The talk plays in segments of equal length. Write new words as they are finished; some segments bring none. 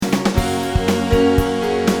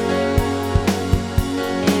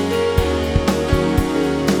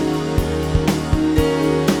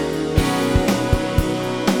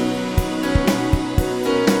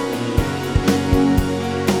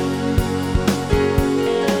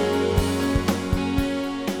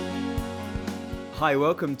Hi,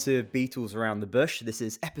 welcome to Beatles Around the Bush. This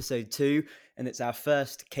is episode 2, and it's our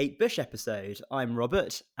first Kate Bush episode. I'm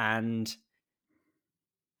Robert, and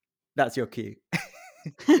that's your cue.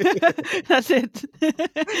 That's it.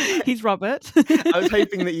 He's Robert. I was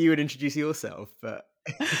hoping that you would introduce yourself, but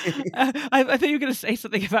I thought you were going to say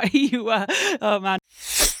something about who you were. Oh man.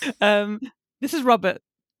 This is Robert.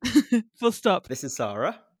 Full stop. this is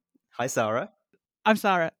Sarah. Hi, Sarah. I'm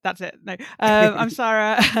Sarah. That's it. No, I'm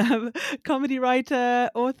Sarah, comedy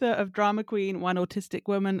writer, author of Drama Queen, One Autistic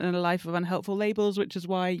Woman, and A Life of Unhelpful Labels, which is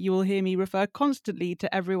why you will hear me refer constantly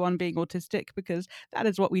to everyone being autistic, because that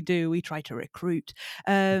is what we do. We try to recruit.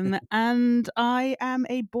 And I am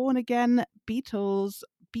a born-again Beatles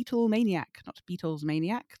maniac, not Beatles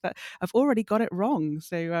maniac. That I've already got it wrong,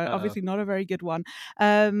 so obviously not a very good one.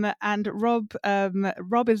 And Rob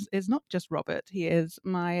is not just Robert. He is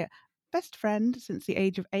my best friend since the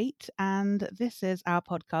age of 8, and this is our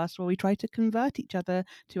podcast where we try to convert each other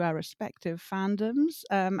to our respective fandoms,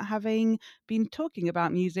 having been talking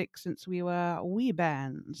about music since we were wee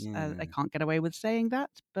bairns. I can't get away with saying that,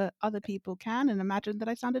 but other people can, and imagine that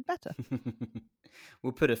I sounded better.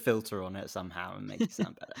 We'll put a filter on it somehow and make it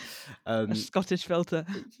sound better. A Scottish filter.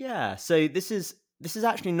 Yeah, so this is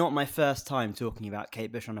actually not my first time talking about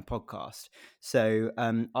Kate Bush on a podcast. So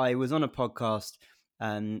I was on a podcast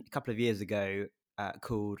a couple of years ago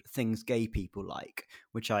called Things Gay People Like,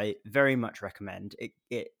 which I very much recommend.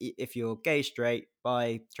 If you're gay, straight,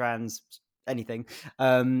 bi, trans, anything,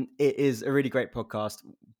 it is a really great podcast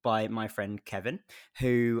by my friend Kevin,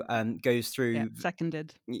 who goes through... Yeah,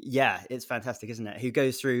 seconded. Yeah, it's fantastic, isn't it? Who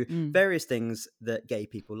goes through various things that gay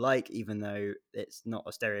people like, even though it's not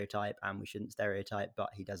a stereotype and we shouldn't stereotype, but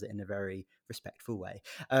he does it in a very respectful way.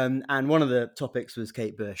 And one of the topics was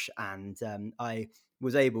Kate Bush, and I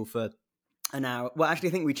was able for an hour. Well, actually,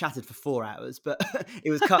 I think we chatted for 4 hours, but it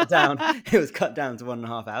was cut down. It was cut down to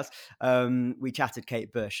 1.5 hours. We chatted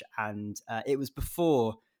Kate Bush, and it was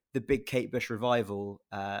before the big Kate Bush revival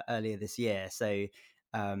earlier this year. So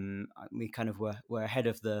we kind of were ahead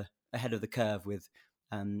of the curve with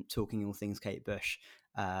talking all things Kate Bush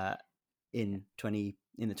in the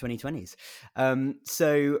 2020s.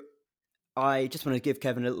 So I just want to give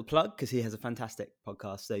Kevin a little plug because he has a fantastic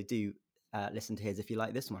podcast. So do listen to his if you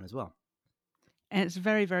like this one as well. And it's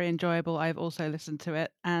very, very enjoyable. I've also listened to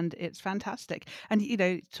it, and it's fantastic. And,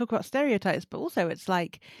 talk about stereotypes, but also it's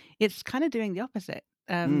kind of doing the opposite,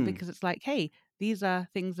 because it's like, hey, these are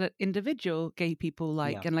things that individual gay people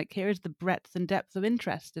like. Yeah. And here is the breadth and depth of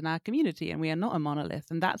interest in our community, and we are not a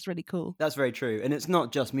monolith. And that's really cool. That's very true. And it's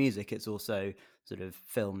not just music. It's also sort of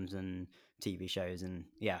films and TV shows. And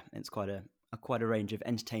yeah, it's quite a range of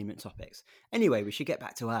entertainment topics. Anyway, we should get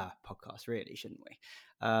back to our podcast, really, shouldn't we?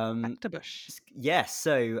 Back to Bush. Yes.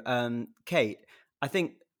 So, Kate, I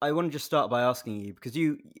think I want to just start by asking you, because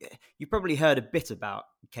you probably heard a bit about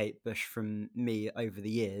Kate Bush from me over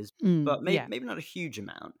the years, but maybe not a huge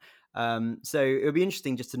amount. So it would be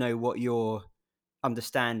interesting just to know what your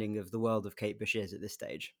understanding of the world of Kate Bush is at this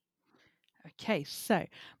stage. Okay, so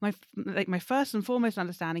my first and foremost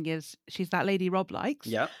understanding is she's that lady Rob likes.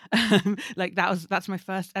 Yeah. That's my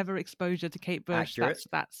first ever exposure to Kate Bush. Accurate.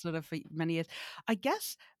 That's sort of for many years. I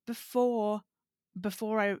guess before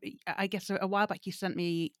I guess a while back you sent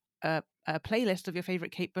me a playlist of your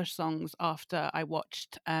favorite Kate Bush songs after I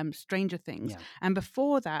watched Stranger Things. Yeah. And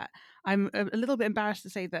before that, I'm a little bit embarrassed to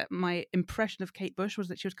say that my impression of Kate Bush was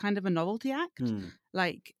that she was kind of a novelty act.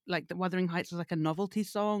 Like the Wuthering Heights was like a novelty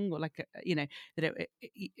song, or that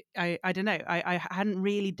I don't know. I hadn't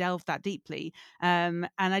really delved that deeply, and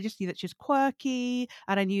I just knew that she's quirky,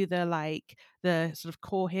 and I knew the sort of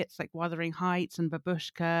core hits like Wuthering Heights and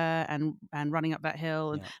Babushka and Running Up That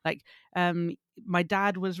Hill, and my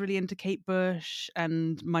dad was really into Kate Bush,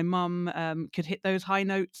 and my mum could hit those high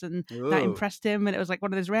notes, and that impressed him. And it was like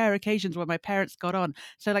one of those rare occasions where my parents got on.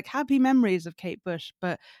 So happy memories of Kate Bush,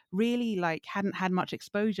 but really hadn't had much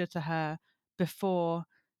exposure to her before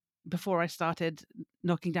I started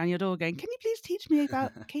knocking down your door going, can you please teach me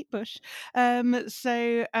about Kate Bush?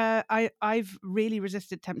 So I've really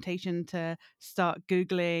resisted temptation to start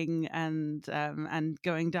Googling and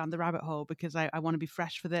going down the rabbit hole, because I want to be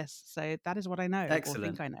fresh for this. So that is what I know. Excellent. Or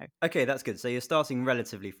think I know. Okay, that's good. So you're starting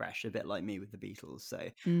relatively fresh, a bit like me with the Beatles. So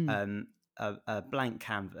a blank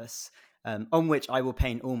canvas on which I will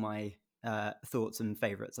paint all my thoughts and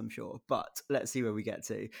favourites, I'm sure. But let's see where we get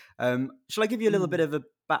to. Shall I give you a little bit of a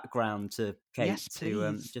background to Kate? Yes,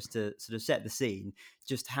 please. Just to sort of set the scene,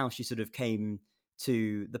 just how she sort of came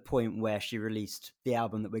to the point where she released the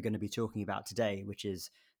album that we're going to be talking about today, which is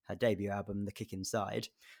her debut album, The Kick Inside.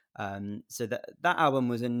 So that album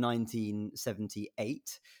was in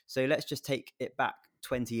 1978. So let's just take it back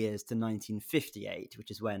 20 years to 1958, which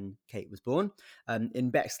is when Kate was born,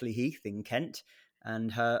 in Bexley Heath in Kent.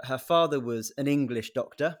 And her father was an English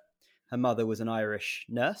doctor. Her mother was an Irish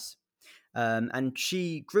nurse. And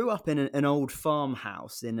she grew up in an old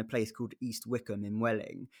farmhouse in a place called East Wickham in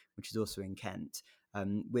Welling, which is also in Kent,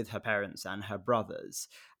 with her parents and her brothers.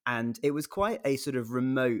 And it was quite a sort of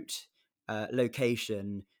remote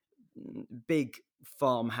location, big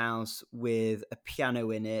farmhouse with a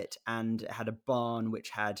piano in it, and it had a barn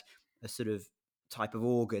which had a sort of type of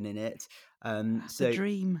organ in it. So the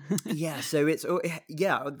dream. yeah, so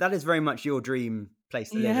that is very much your dream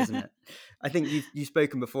place to live, isn't it? I think you've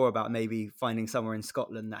spoken before about maybe finding somewhere in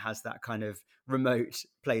Scotland that has that kind of remote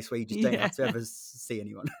place where you just don't have to ever see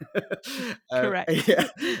anyone. Correct. Yeah.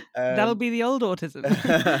 That'll be the old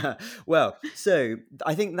autism. Well, so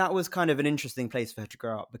I think that was kind of an interesting place for her to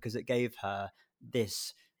grow up, because it gave her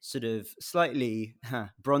this sort of slightly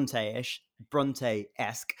Bronte-esque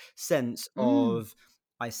sense of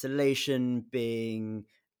isolation, being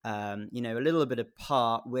a little bit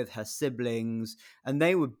apart with her siblings, and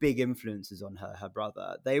they were big influences on her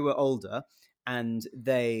brother. They were older, and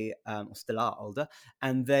they still are older,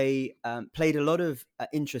 and they played a lot of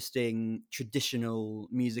interesting traditional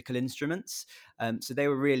musical instruments. So they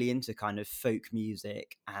were really into kind of folk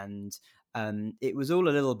music, and it was all a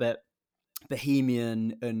little bit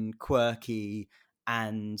bohemian and quirky,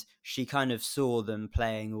 and she kind of saw them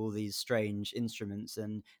playing all these strange instruments,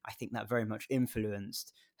 and I think that very much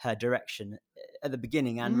influenced her direction at the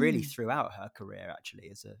beginning and really throughout her career, actually,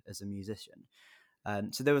 as a musician.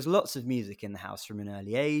 So there was lots of music in the house from an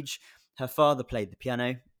early age. Her father played the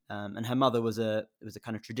piano, and her mother was a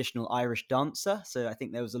kind of traditional Irish dancer, so I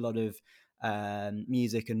think there was a lot of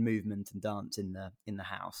music and movement and dance in the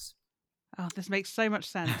house. Oh, this makes so much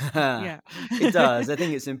sense. Yeah. It does. I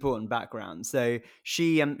think it's important background. So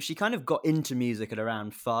she kind of got into music at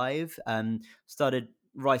around 5, started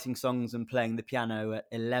writing songs and playing the piano at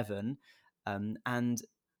 11, and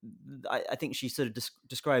I think she sort of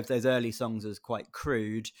describes those early songs as quite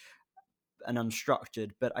crude and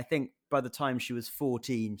unstructured. But I think by the time she was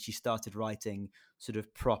 14, she started writing sort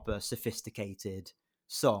of proper, sophisticated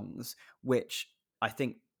songs, which I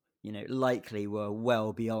think, likely were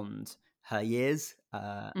well beyond her years.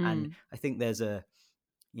 And I think there's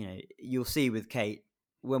you'll see with Kate,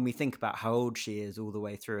 when we think about how old she is all the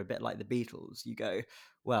way through, a bit like the Beatles, you go,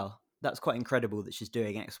 well, that's quite incredible that she's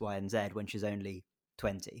doing X, Y, and Z when she's only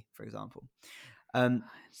 20, for example.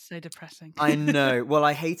 So depressing. I know. Well,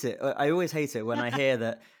 I hate it. I always hate it when I hear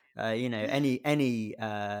that, any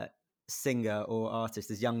singer or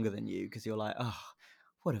artist is younger than you, because you're like, oh,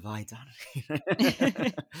 what have I done?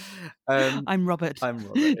 I'm Robert. I'm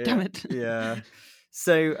Robert. Damn it. Yeah.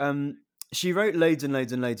 So she wrote loads and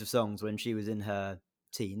loads and loads of songs when she was in her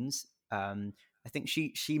teens. I think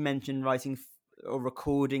she mentioned writing or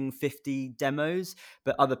recording 50 demos,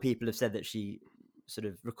 but other people have said that she sort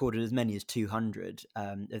of recorded as many as 200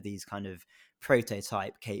 of these kind of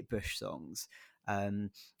prototype Kate Bush songs.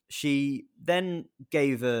 She then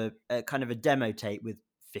gave a kind of a demo tape with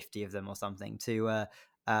 50 of them or something to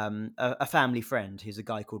a family friend who's a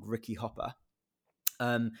guy called Ricky Hopper.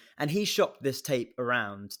 And he shopped this tape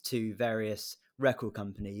around to various record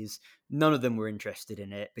companies. None of them were interested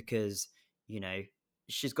in it because,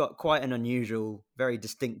 she's got quite an unusual, very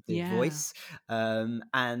distinctive voice.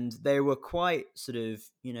 And they were quite sort of,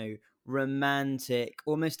 romantic,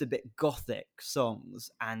 almost a bit gothic songs,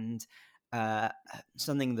 and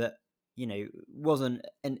something that, wasn't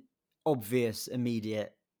an obvious,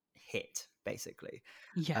 immediate hit, basically.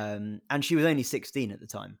 Yeah. And she was only 16 at the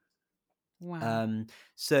time. Wow.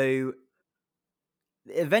 So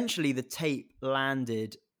eventually the tape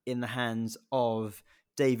landed in the hands of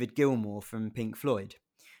David Gilmour from Pink Floyd,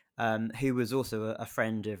 who was also a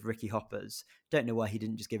friend of Ricky Hopper's. Don't know why he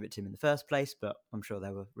didn't just give it to him in the first place, but I'm sure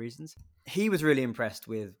there were reasons. He was really impressed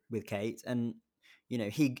with Kate, and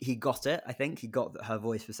he got it. I think he got that her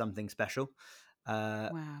voice was something special.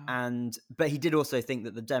 Wow. But he did also think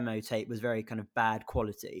that the demo tape was very kind of bad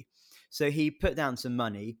quality, so he put down some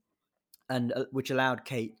money, and which allowed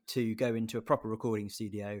Kate to go into a proper recording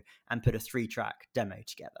studio and put a 3-track demo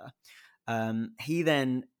together. He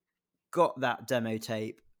then got that demo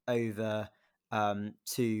tape over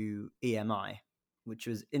to EMI, which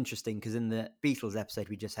was interesting because in the Beatles episode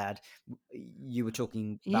we just had, you were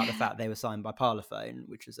talking about the fact they were signed by Parlophone,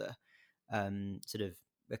 which was a sort of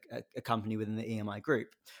a company within the EMI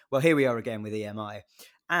group. Well, here we are again with EMI.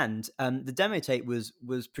 And the demo tape was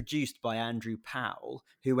produced by Andrew Powell,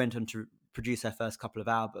 who went on to produce her first couple of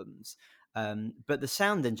albums. But the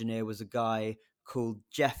sound engineer was a guy called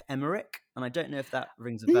Jeff Emmerich, and I don't know if that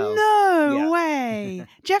rings a bell. No Yeah, way.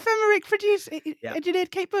 Jeff Emmerich yeah.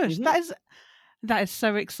 engineered Kate Bush. Mm-hmm. That is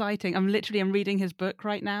so exciting. I'm reading his book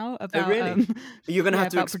right now Oh, about really? You're going to yeah,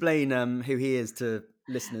 have to about explain who he is to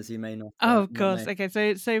listeners who may oh, of not course. know.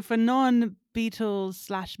 Okay, so for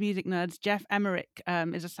non-Beatles / music nerds, Jeff Emmerich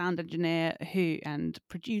is a sound engineer and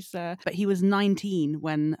producer, but he was 19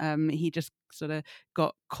 when he just sort of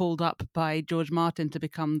got called up by George Martin to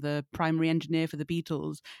become the primary engineer for the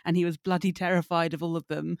Beatles, and he was bloody terrified of all of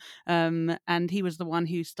them. And he was the one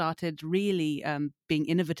who started really being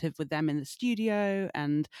innovative with them in the studio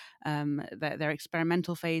and their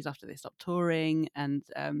experimental phase after they stopped touring, and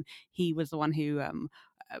he was the one who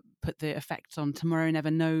put the effects on Tomorrow Never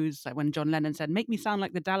Knows, like when John Lennon said, "Make me sound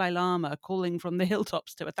like the Dalai Lama calling from the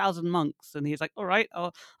hilltops to 1,000 monks," and he's like, "All right,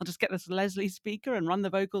 I'll just get this Leslie speaker and run the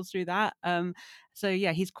vocals through that." So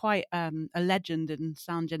yeah, he's quite a legend in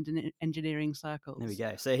sound engineering There we circles.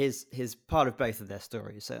 go. So he's part of both of their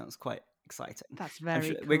stories. So that's quite exciting. That's I'm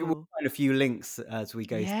sure very we'll cool. find a few links as we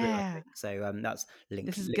go through, I Yeah, think. So that's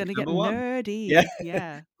this is link gonna get number one. Yeah. nerdy.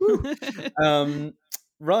 Yeah. Woo. um,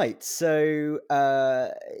 right. So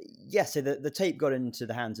yeah. So the tape got into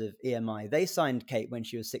the hands of EMI. They signed Kate when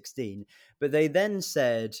she was 16, but they then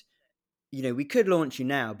said, we could launch you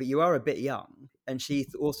now, but you are a bit young. And she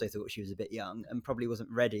also thought she was a bit young and probably wasn't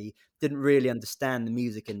ready, didn't really understand the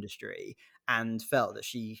music industry, and felt that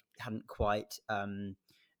she hadn't quite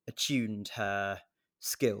attuned her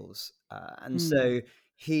skills. And Mm. so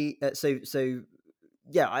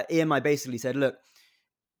yeah, EMI basically said, look,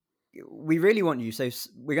 we really want you, so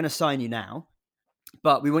we're going to sign you now,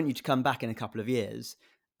 but we want you to come back in a couple of years,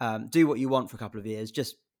 do what you want for a couple of years,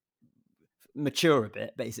 just mature a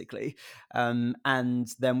bit basically, and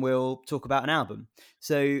then we'll talk about an album.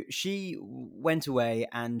 So she went away,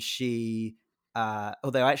 and she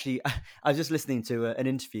although actually I was just listening to an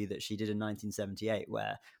interview that she did in 1978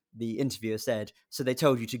 where the interviewer said, "So they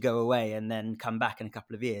told you to go away and then come back in a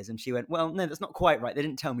couple of years?" And she went, "Well, no, that's not quite right. They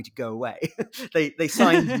didn't tell me to go away. They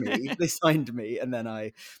signed me, and then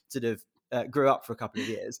I sort of grew up for a couple of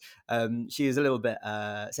years." She was a little bit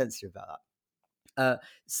sensitive about that.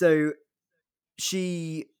 So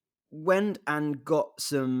she went and got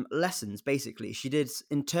some lessons. Basically, she did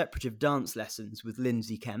interpretive dance lessons with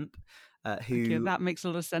Lindsay Kemp, Okay, who, that makes a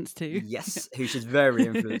lot of sense too. yes, who she's very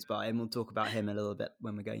influenced by, and we'll talk about him a little bit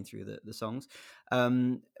when we're going through the songs.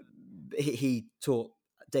 He taught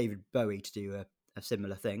David Bowie to do a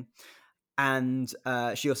similar thing, and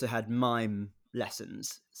she also had mime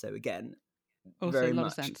lessons. So again, Also, a very lot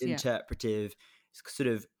of much sense. Yeah. interpretive, sort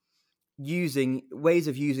of using ways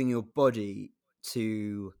of using your body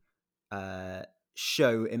to uh,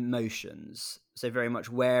 show emotions. So very much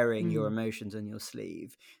wearing your Mm. emotions on your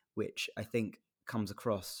sleeve, which I think comes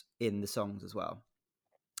across in the songs as well.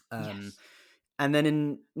 Yes. And then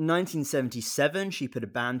in 1977, she put a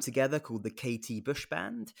band together called the KT Bush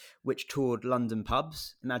Band, which toured London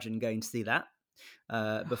pubs. Imagine going to see that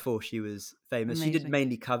before she was famous. She did Amazing.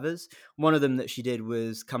 mainly covers. One of them that she did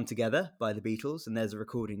was Come Together by the Beatles, and there's a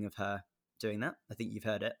recording of her doing that. I think you've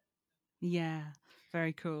heard it. Yeah.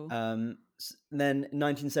 Very cool. Then in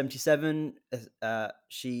 1977,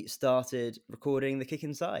 she started recording The Kick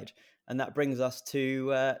Inside, and that brings us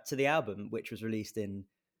to the album, which was released in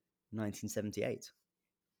 1978.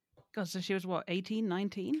 God, so she was what, 18,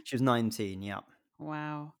 19? She was 19, yeah.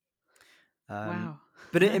 Wow. Um, Wow.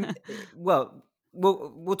 but well,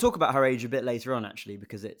 we'll talk about her age a bit later on, actually,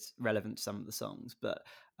 because it's relevant to some of the songs. But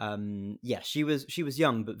yeah, she was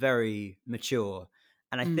young but very mature,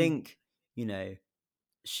 and I Mm. think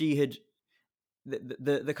she had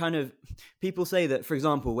the kind of, people say that, for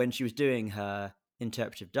example, when she was doing her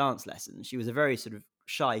interpretive dance lessons, she was a very sort of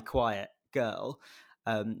shy, quiet girl,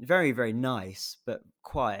 very, very nice but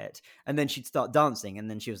quiet, and then she'd start dancing, and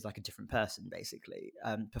then she was like a different person basically.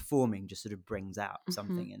 Performing just sort of brings out Mm-hmm.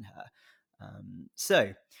 something in her.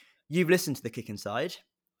 So you've listened to The Kick Inside.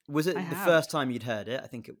 Was I it the have. first time you'd heard it? I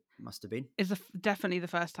think it must have been. It's definitely the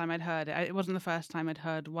first time I'd heard it. It wasn't the first time I'd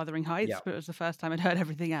heard Wuthering Yeah. Heights, but it was the first time I'd heard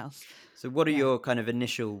everything else. So what are Yeah. your kind of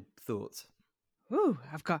initial thoughts? Ooh,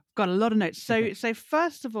 I've got a lot of notes. So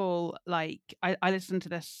first of all, like I listened to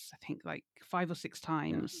this, I think like 5 or 6 Yeah.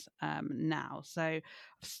 times now. So I've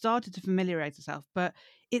started to familiarize myself, but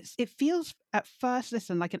it feels at first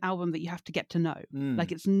listen like an album that you have to get to know.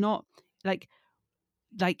 Like it's not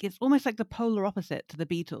like it's almost like the polar opposite to the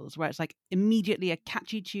Beatles, where it's like immediately a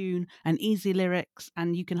catchy tune and easy lyrics,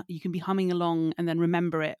 and you can be humming along and then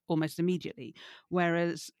remember it almost immediately.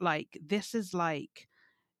 Whereas like this is like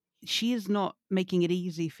she is not making it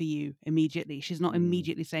easy for you immediately. She's not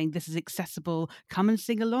immediately saying, this is accessible, come and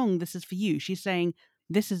sing along, this is for you. She's saying,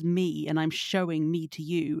 this is me, and I'm showing me to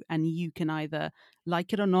you, and you can either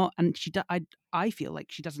like it or not. And I feel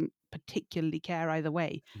like she doesn't particularly care either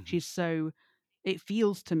way. She's so, it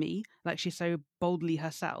feels to me like she's so boldly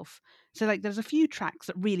herself. So like there's a few tracks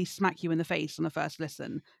that really smack you in the face on the first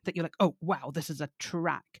listen that you're like, oh wow, this is a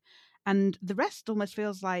track. And the rest almost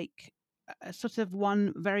feels like a sort of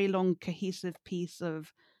one very long cohesive piece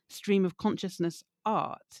of stream of consciousness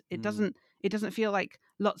art. It doesn't feel like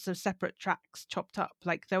lots of separate tracks chopped up.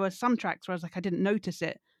 Like there were some tracks where I was like, I didn't notice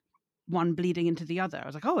it, one bleeding into the other. I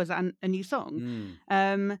was like, oh, is that a new song?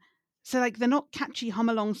 So like they're not catchy hum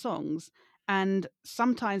along songs, and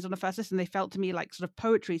sometimes on the first listen they felt to me like sort of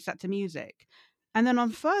poetry set to music, and then on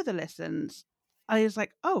further listens I was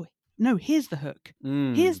like, oh no, here's the hook.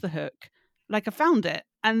 Here's the hook. Like I found it.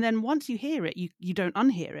 And then once you hear it, you don't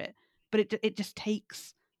unhear it, but it just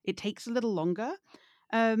takes a little longer.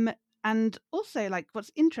 And also like what's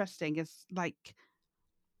interesting is like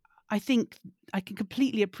I think I can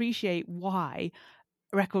completely appreciate why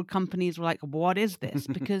record companies were like, what is this?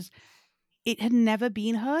 Because it had never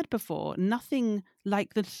been heard before. Nothing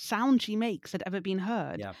like the sound she makes had ever been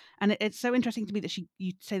heard. Yeah. And it's so interesting to me that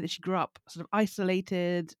you say that she grew up sort of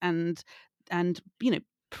isolated and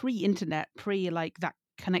pre-internet, like that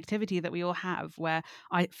connectivity that we all have, where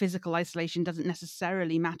physical isolation doesn't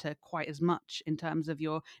necessarily matter quite as much in terms of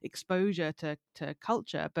your exposure to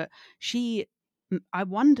culture. But I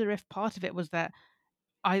wonder if part of it was that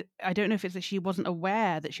I don't know if it's that she wasn't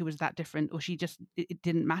aware that she was that different, or she just it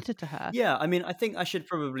didn't matter to her. Yeah, I mean, I think I should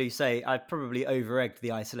probably say I probably over-egged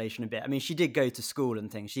the isolation a bit. I mean, she did go to school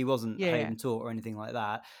and things. She wasn't Yeah. home taught or anything like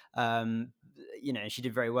that. She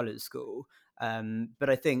did very well at school. But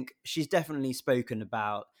I think she's definitely spoken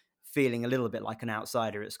about feeling a little bit like an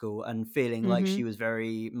outsider at school and feeling like she was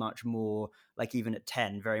very much more, like even at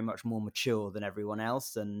 10, very much more mature than everyone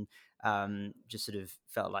else, and just sort of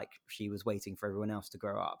felt like she was waiting for everyone else to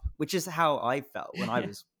grow up, which is how I felt when I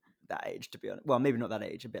was that age, to be honest. Well, maybe not that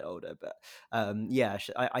age, a bit older, but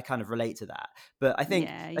I kind of relate to that. But I think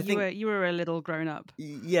you were a little grown up.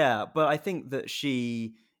 Yeah, but I think that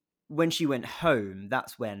when she went home,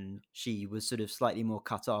 that's when she was sort of slightly more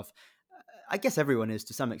cut off. I guess everyone is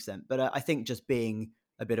to some extent, but I think just being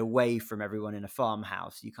a bit away from everyone in a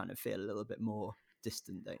farmhouse, you kind of feel a little bit more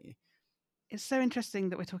distant, don't you? It's so interesting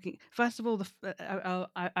that we're talking. First of all,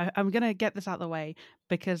 I'm going to get this out of the way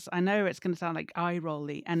because I know it's going to sound like eye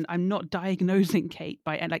rolly, and I'm not diagnosing Kate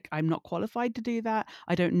I'm not qualified to do that.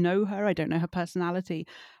 I don't know her. I don't know her personality.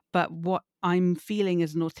 But what I'm feeling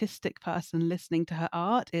as an autistic person listening to her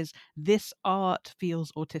art is this art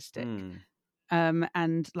feels autistic.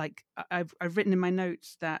 And like I've written in my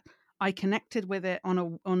notes that I connected with it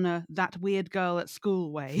on a that weird girl at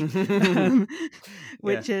school way,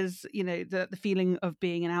 which is the feeling of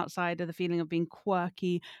being an outsider, the feeling of being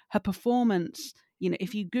quirky. Her performance,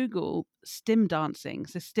 if you Google stim dancing,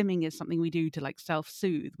 so stimming is something we do to like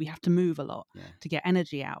self-soothe. We have to move a lot to get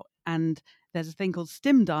energy out, and there's a thing called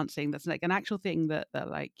stim dancing that's like an actual thing that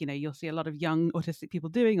like you'll see a lot of young autistic people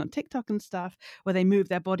doing on TikTok and stuff, where they move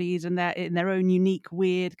their bodies in their own unique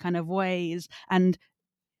weird kind of ways. And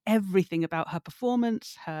everything about her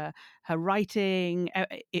performance, her writing,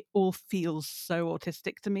 it all feels so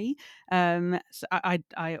autistic to me. So I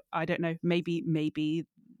don't know, maybe,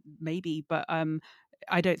 but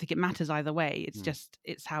I don't think it matters either way. It's just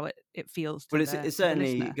it's how it feels to it's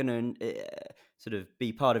certainly going to sort of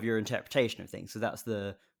be part of your interpretation of things. So that's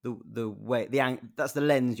the way that's the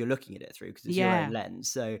lens you're looking at it through, because it's your own lens.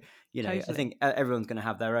 So totally. I think everyone's going to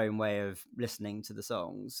have their own way of listening to the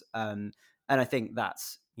songs, and I think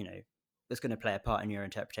that's going to play a part in your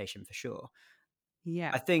interpretation for sure.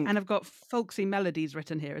 Yeah, I think, and I've got folksy melodies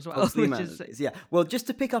written here as well. Well, just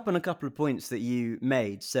to pick up on a couple of points that you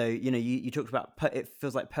made. So you talked about it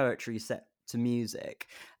feels like poetry set to music,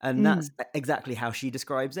 and that's exactly how she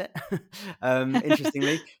describes it.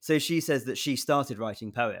 Interestingly, so she says that she started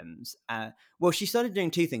writing poems. Well, she started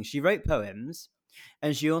doing two things. She wrote poems,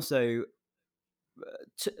 and she also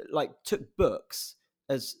took books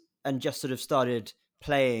and just sort of started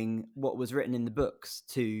playing what was written in the books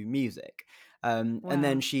to music. Wow. And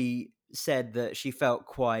then she said that she felt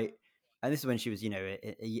quite, and this is when she was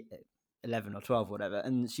 11 or 12 or whatever,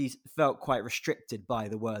 and she felt quite restricted by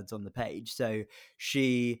the words on the page. So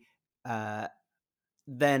she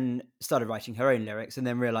then started writing her own lyrics, and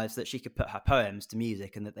then realized that she could put her poems to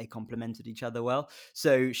music and that they complemented each other well.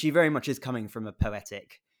 So she very much is coming from a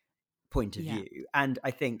poetic point of view, and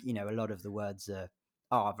I think a lot of the words are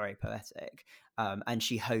are very poetic, and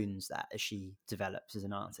she hones that as she develops as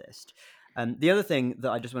an artist. The other thing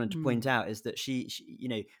that I just wanted to point out is that she, you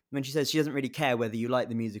know, when she says she doesn't really care whether you like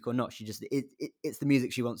the music or not, she just it's the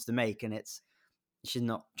music she wants to make, and she's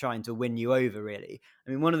not trying to win you over, really.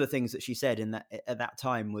 I mean, one of the things that she said at that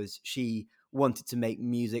time was she wanted to make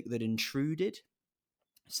music that intruded,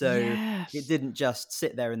 so it Yes. didn't just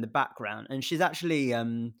sit there in the background. And she's actually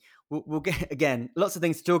we'll get, again, lots of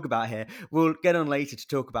things to talk about here. We'll get on later to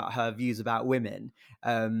talk about her views about women,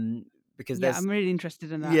 because Yeah, I'm really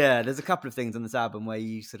interested in that. there's a couple of things on this album where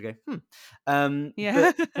you sort of go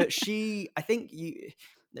Yeah. but I think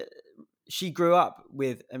she grew up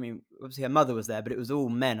with, I mean, obviously her mother was there, but it was all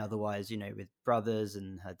men otherwise, you know, with brothers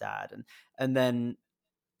and her dad, and then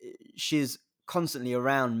she's constantly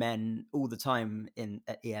around men all the time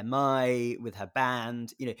at EMI with her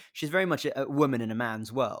band. You know, she's very much a woman in a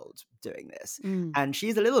man's world doing this, and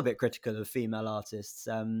she's a little bit critical of female artists,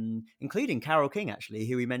 including Carole King, actually,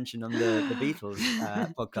 who we mentioned on the Beatles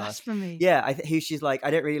podcast. Blasphemy. Yeah, who she's like,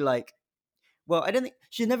 I don't really like. Well, I don't think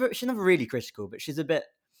she's never really critical, but she's a bit.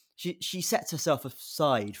 She sets herself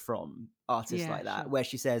aside from artists like that, sure. where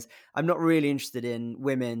she says, "I'm not really interested in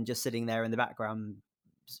women just sitting there in the background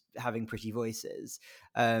having pretty voices."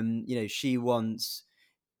 You know, she wants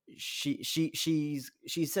she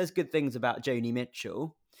says good things about Joni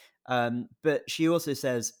Mitchell, but she also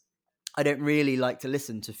says, I don't really like to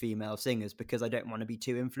listen to female singers because I don't want to be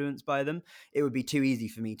too influenced by them. It would be too easy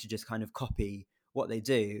for me to just kind of copy what they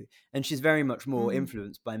do. And she's very much more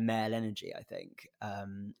influenced by male energy, I think.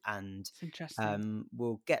 And it's interesting.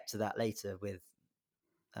 We'll get to that later with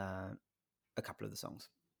a couple of the songs.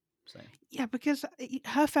 So Yeah, because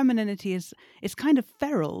her femininity is kind of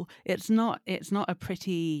feral. It's not a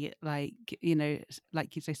pretty, like, you know,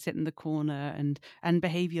 like you say, sit in the corner and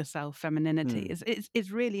behave yourself femininity.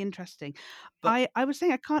 It's really interesting. But I was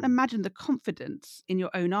saying I can't imagine the confidence in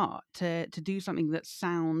your own art to do something that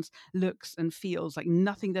sounds, looks and feels like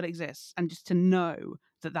nothing that exists, and just to know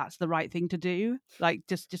that that's the right thing to do, like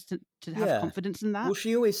just to have confidence in that. Well,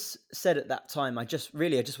 she always said at that time, I just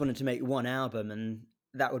wanted to make one album, and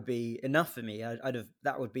that would be enough for me.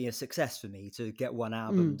 That would be a success for me to get one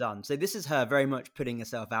album done. So this is her very much putting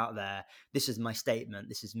herself out there. This is my statement.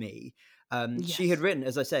 This is me. She had written,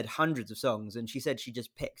 as I said, hundreds of songs, and she said she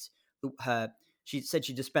just picked she said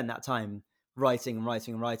she just spent that time writing and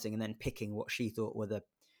writing and writing, and then picking what she thought were the,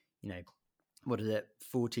 you know, what is it,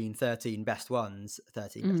 13 best ones,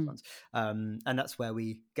 and that's where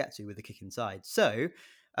we get to with The Kick Inside. So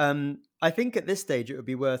I think at this stage it would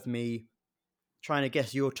be worth me trying to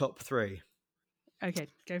guess your top three. Okay,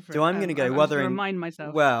 go for it. So I'm going to go I'm Wuthering. just gonna remind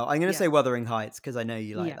myself. Well, I'm going to say Wuthering Heights because I know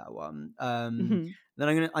you like Yeah. that one. Then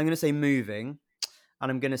I'm going to say Moving,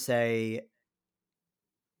 and I'm going to say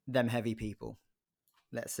Them Heavy People.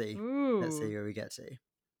 Let's see. Let's see where we get to.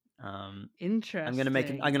 Interesting. I'm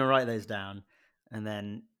going to write those down, and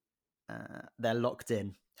then they're locked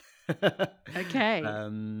in. Okay.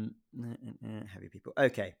 Heavy People.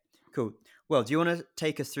 Okay, cool. Well, do you want to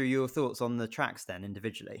take us through your thoughts on the tracks then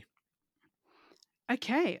individually?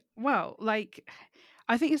 Okay. Well, like,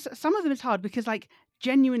 I think some of them is hard because, like,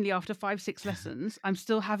 genuinely after 5-6 lessons, I'm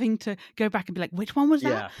still having to go back and be like, which one was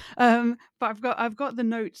that? But I've got the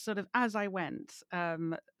notes sort of as I went.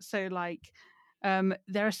 So like,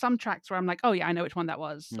 there are some tracks where I'm like, oh yeah, I know which one that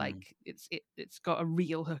was. Like it's got a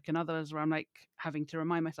real hook, and others where I'm like having to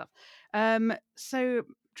remind myself. So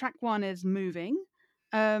track 1 is Moving.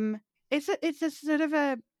 It's a sort of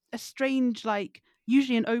a strange, like,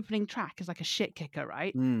 usually an opening track is like a shit kicker,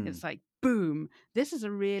 right? It's like boom. This is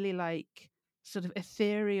a really like sort of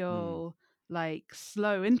ethereal, like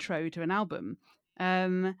slow intro to an album.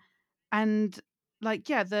 And like,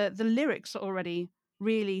 yeah, the lyrics are already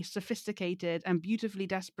really sophisticated and beautifully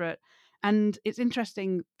desperate. And it's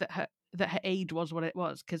interesting that her age was what it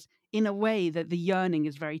was, because in a way that the yearning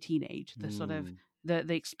is very teenage. The sort of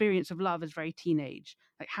the experience of love is very teenage.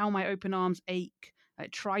 Like, how my open arms ache,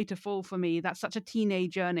 like, try to fall for me. That's such a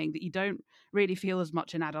teenage yearning that you don't really feel as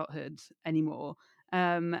much in adulthood anymore,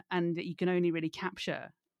 and that you can only really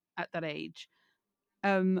capture at that age.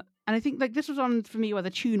 And I think, like, this was on for me where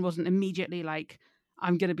the tune wasn't immediately like,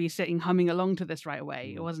 I'm going to be sitting humming along to this right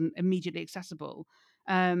away. It wasn't immediately accessible.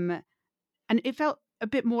 And it felt a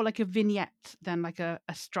bit more like a vignette than like a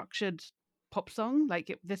structured pop song.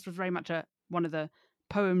 Like, this was very much one of the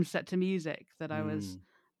poems set to music that I was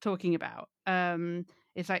talking about.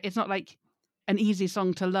 It's like, it's not like an easy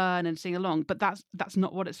song to learn and sing along, but that's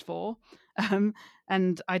not what it's for.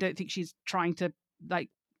 And I don't think she's trying to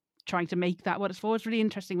make that what it's for. It's really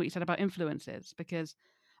interesting what you said about influences, because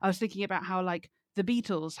I was thinking about how, like, the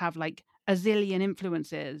Beatles have like a zillion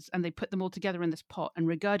influences and they put them all together in this pot and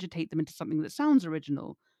regurgitate them into something that sounds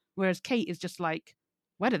original, whereas Kate is just like,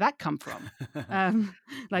 where did that come from? Um,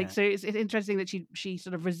 Yeah, so it's interesting that she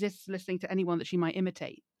sort of resists listening to anyone that she might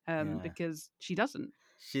imitate, yeah. because she doesn't.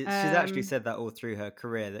 She's actually Um, said that all through her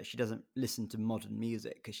career, that she doesn't listen to modern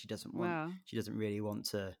music because well, she doesn't really want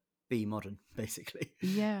to be modern, basically.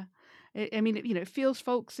 yeah. I mean, it feels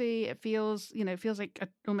folksy. It feels like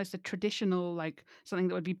almost a traditional, like something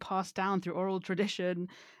that would be passed down through oral tradition.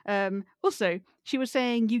 Also, she was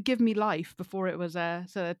saying "You give me life" before it was a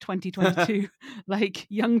sort of 2022 like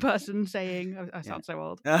young person saying. I Yeah. sound so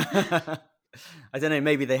old. I don't know,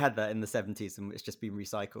 maybe they had that in the 70s and it's just been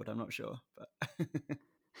recycled. I'm not sure, but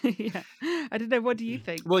Yeah, I don't know. What do you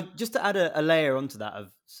well, think? just to add a layer onto that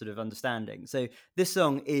of sort of understanding. So this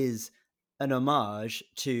song is an homage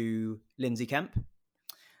to Lindsay Kemp.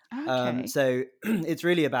 Okay, So it's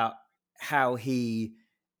really about how she's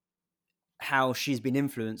been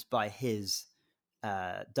influenced by his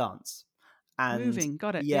dance. And moving.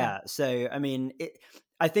 Got it. Yeah, yeah, so I mean,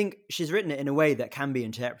 I think she's written it in a way that can be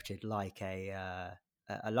interpreted like a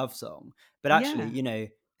love song, but actually, yeah.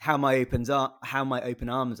 how how my open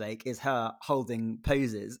arms ache is her holding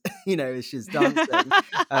poses, as she's dancing,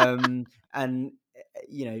 and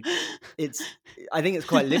it's I think it's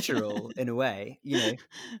quite literal in a way.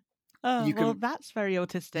 Oh You well, can that's very you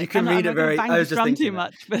autistic. can I'm read it not going to very. bang I this was just drum too thinking that.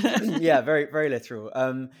 much, but Yeah, very very literal.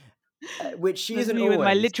 Which she there's isn't me with my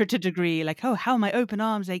always. literature degree, like, oh, how my open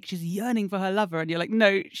arms ache. She's yearning for her lover, and you're like,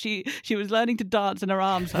 no, she was learning to dance, and her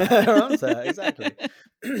arms hurt. Her answer, exactly.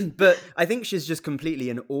 But I think she's just completely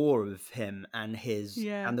in awe of him and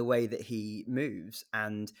Yeah, the way that he moves,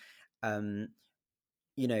 and um,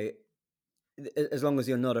 you know, as long as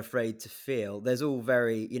you're not afraid to feel, there's all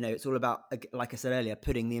very, it's all about, like I said earlier,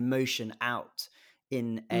 putting the emotion out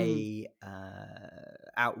in mm, a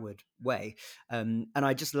outward way. And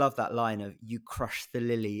I just love that line of "You crush the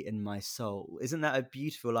lily in my soul." Isn't that a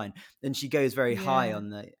beautiful line? And she goes very high yeah,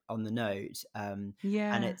 on the note, and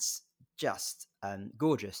yeah, it's just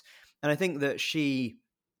gorgeous. And I think that she,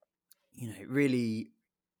 really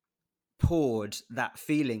poured that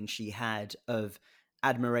feeling she had of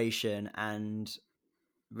admiration and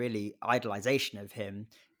really idolization of him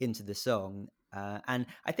into the song. And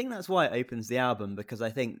I think that's why it opens the album, because I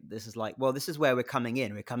think this is like, well, this is where we're coming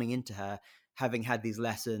in. We're coming into her having had these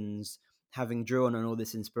lessons, having drawn on all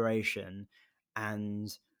this inspiration, and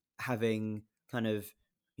having kind of,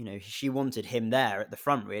 she wanted him there at the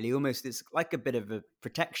front, really. Almost, it's like a bit of a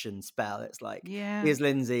protection spell. It's like, yeah. here's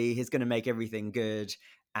Lindsay, he's going to make everything good,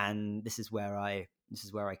 and this is where I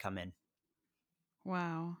come in.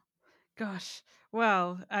 Wow. Gosh.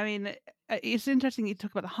 Well, I mean, it's interesting that you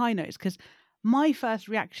talk about the high notes because my first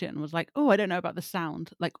reaction was like, oh, I don't know about the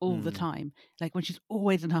sound, like all the Mm. time. Like when she's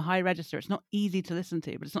always in her high register, it's not easy to listen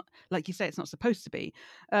to, but it's not, like you say, it's not supposed to be.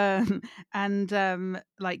 Um, and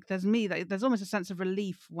like there's almost a sense of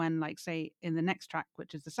relief when, like, say, in the next track,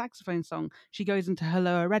 which is the saxophone song, she goes into her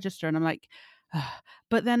lower register, and I'm like,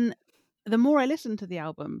 but then the more I listened to the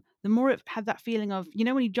album, the more it had that feeling of,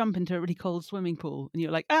 when you jump into a really cold swimming pool and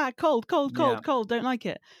you're like, cold, cold, Yeah. cold, cold, don't like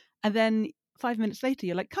it. And then 5 minutes later,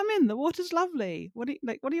 you're like, come in, the water's lovely. What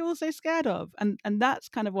are you all so scared of? And that's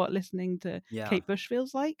kind of what listening to Yeah. Kate Bush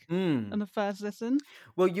feels like Mm. on the first listen.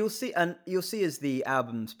 Well, you'll see as the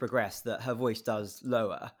albums progress that her voice does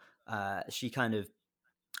lower. She kind of,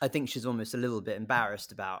 I think she's almost a little bit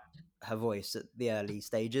embarrassed about her voice at the early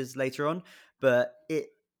stages later on, but it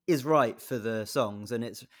is right for the songs, and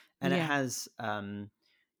it Yeah. has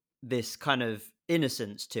this kind of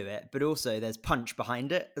innocence to it, but also there's punch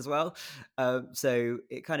behind it as well. So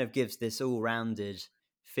it kind of gives this all-rounded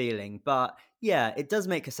feeling. But yeah, it does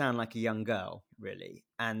make her sound like a young girl, really.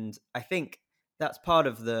 And I think that's part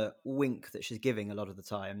of the wink that she's giving a lot of the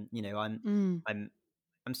time. Mm. I'm,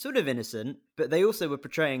 I'm sort of innocent, but they also were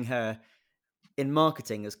portraying her in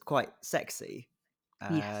marketing as quite sexy.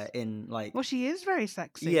 Yes. In like Well, she is very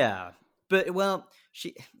sexy. yeah, but well,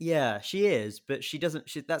 she is, but she doesn't.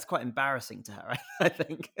 That's quite embarrassing to her. I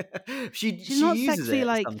think She's she not uses sexy it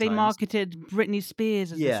like they sometimes. marketed Britney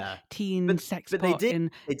Spears as this Yeah, teen but sex but they pot did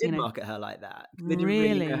in, they did you know, market her like that. They didn't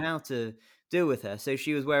really know really. how to deal with her, so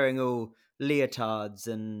she was wearing all leotards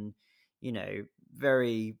and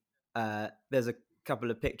very. There's a couple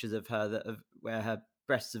of pictures of her where her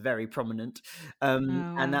breasts are very prominent, Oh, and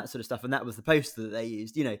wow. that sort of stuff. And that was the poster that they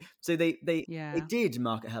used. So they Yeah. did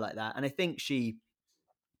market her like that, and I think she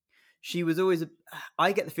was always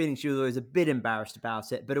I get the feeling she was always a bit embarrassed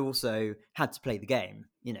about it, but also had to play the game.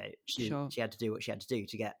 She Sure. she had to do what she had to do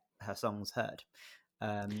to get her songs heard.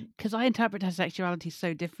 Because I interpret her sexuality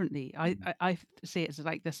so differently. I see it as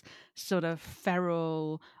like this sort of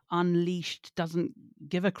feral, unleashed, doesn't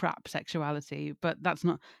give a crap sexuality, but that's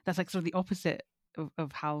like sort of the opposite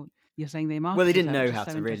of how you're saying they Well, they marketed didn't her, which know is how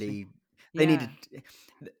so to interesting. really. They Yeah. needed.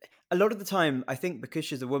 A lot of the time, I think because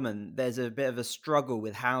she's a woman, there's a bit of a struggle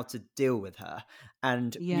with how to deal with her.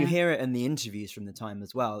 And you Yeah. hear it in the interviews from the time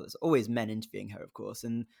as well. There's always men interviewing her, of course,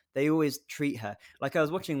 and they always treat her like I was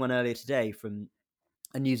watching one earlier today from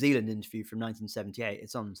a New Zealand interview from 1978.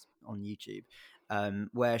 It's on YouTube,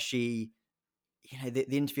 where she,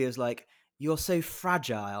 the interviewer's like, "You're so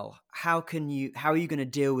fragile. How are you going to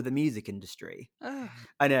deal with the music industry?" Ugh.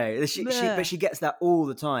 I know but she gets that all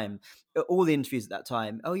the time, all the interviews at that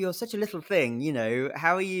time. "Oh, you're such a little thing.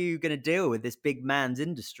 How are you going to deal with this big man's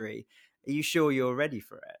industry? Are you sure you're ready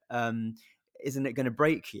for it? Isn't it going to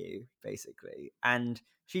break you, basically?" And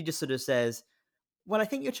she just sort of says, "Well, I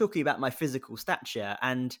think you're talking about my physical stature,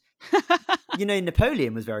 and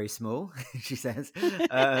Napoleon was very small," she says.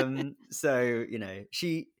 So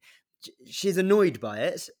she's annoyed by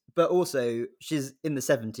it, but also she's in the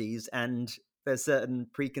 70s and there's certain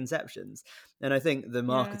preconceptions. And I think the Yeah.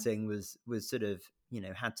 marketing was sort of,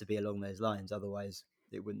 had to be along those lines, otherwise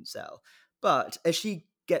it wouldn't sell. But as she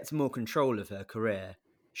gets more control of her career,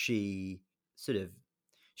 she sort of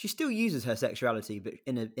she still uses her sexuality, but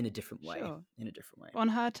in a different way. Sure. In a different way. On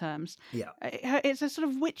her terms. Yeah. It's a sort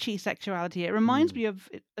of witchy sexuality. It reminds me of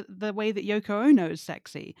the way that Yoko Ono is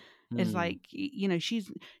sexy. Is like, she's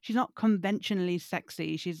not conventionally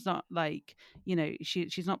sexy. She's not like,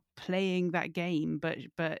 she's not playing that game, but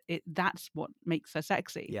that's what makes her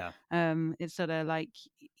sexy. Yeah. It's sort of like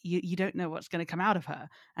you don't know what's going to come out of her,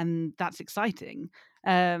 and that's exciting.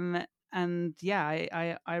 And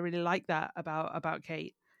yeah, I really like that about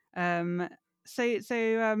Kate. So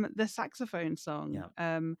the saxophone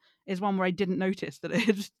song is one where I didn't notice that it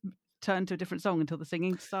had turned to a different song until the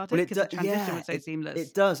singing started, because the transition was so seamless.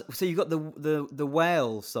 It does. So you've got the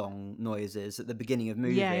whale song noises at the beginning of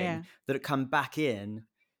Moving that come back in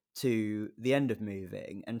to the end of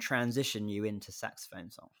Moving and transition you into saxophone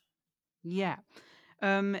song. Yeah.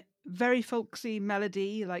 Very folksy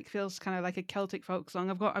melody, like feels kind of like a Celtic folk song.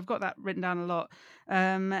 I've got that written down a lot.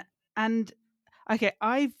 And okay,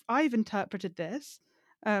 I've interpreted this,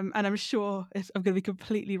 and I'm sure I'm going to be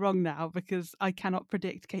completely wrong now because I cannot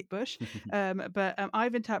predict Kate Bush. But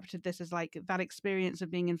I've interpreted this as like that experience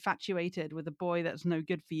of being infatuated with a boy that's no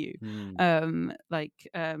good for you.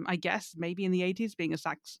 I guess maybe in the 80s being a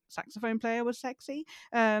saxophone player was sexy.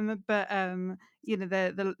 But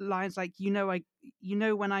the lines like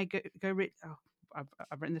when I I've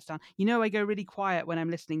written this down. I go really quiet when I'm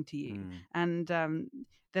listening to you, and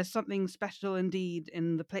there's something special indeed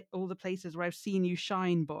in all the places where I've seen you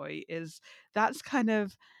shine, boy. That's kind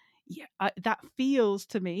of that feels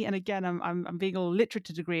to me, and again, I'm being all literate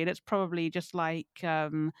to degree, and it's probably just like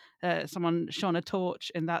someone shone a torch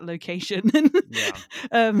in that location,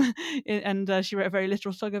 and she wrote a very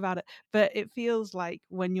literal song about it. But it feels like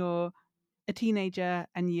when you're a teenager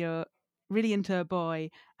and you're really into a boy,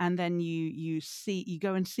 and then you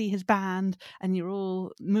go and see his band, and you're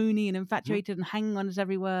all moony and infatuated and hanging on his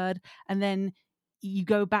every word, and then you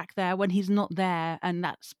go back there when he's not there, and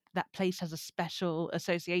that place has a special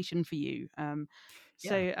association for you. I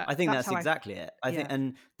think that's exactly it. I think,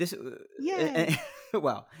 and this,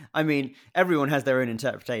 well, I mean, everyone has their own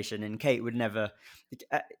interpretation, and Kate would never.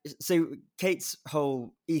 So Kate's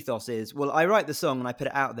whole ethos is, well, I write the song and I put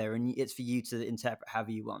it out there, and it's for you to interpret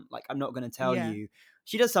however you want. Like, I'm not going to tell you.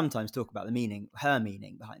 She does sometimes talk about her meaning behind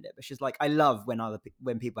it, but she's like, I love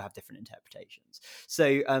when people have different interpretations.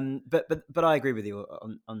 So, but I agree with you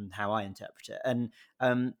on how I interpret it, and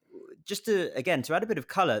just to add a bit of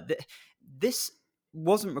color, this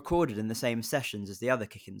wasn't recorded in the same sessions as the other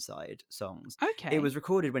Kick Inside songs. Okay. It was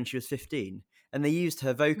recorded when she was 15, and they used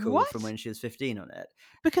her vocal from when she was 15 on it.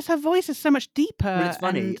 Because her voice is so much deeper. Well, it's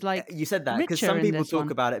funny and, like, you said that, because some people talk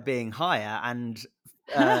about it being higher and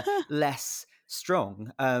less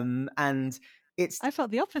strong. And I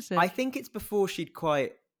felt the opposite. I think it's before she'd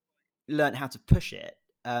quite learned how to push it.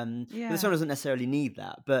 But this one doesn't necessarily need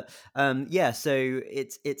that. But so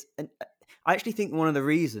it's I actually think one of the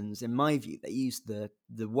reasons, in my view, they used the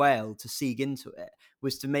whale to seeg into it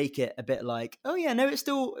was to make it a bit like, oh yeah, no, it's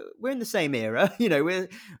still, we're in the same era,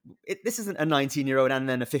 this isn't a 19-year-old and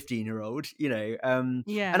then a 15-year-old, and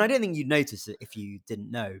I don't think you'd notice it if you didn't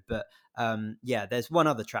know, but there's one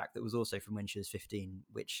other track that was also from when she was 15,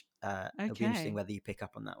 which it'll be interesting whether you pick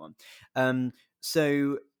up on that one. I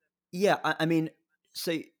mean,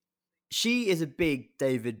 so she is a big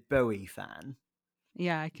David Bowie fan.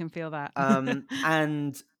 Yeah, I can feel that.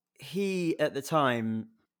 And he at the time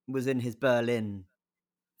was in his Berlin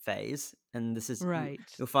phase, and this is Right.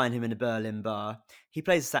 you'll find him in a Berlin bar. He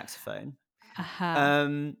plays a saxophone. Aha.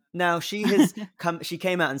 Now she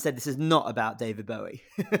came out and said this is not about David Bowie.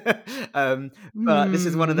 But this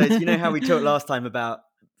is one of those, you know how we talked last time about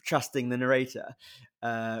trusting the narrator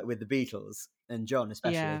with the Beatles and John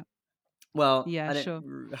especially. Yeah. Well, Yeah, I sure.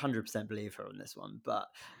 don't 100% believe her on this one, but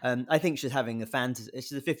I think she's having a fantasy.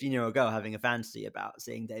 She's a 15-year-old girl having a fantasy about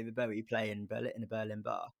seeing David Bowie play in a Berlin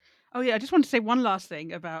bar. Oh yeah, I just want to say one last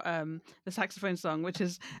thing about the saxophone song, which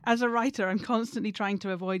is, as a writer, I'm constantly trying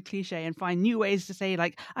to avoid cliche and find new ways to say,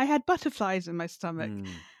 like, I had butterflies in my stomach.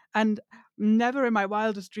 And never in my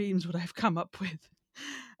wildest dreams would I have come up with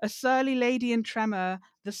a surly lady in tremor,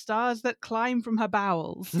 the stars that climb from her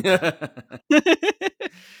bowels.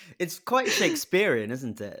 It's quite Shakespearean,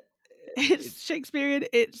 isn't it? It's Shakespearean.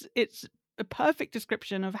 It's a perfect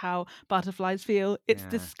description of how butterflies feel. It's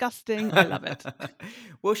disgusting. I love it.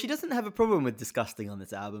 Well, she doesn't have a problem with disgusting on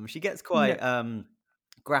this album. She gets quite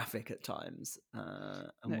graphic at times.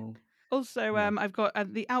 No. Also, I've got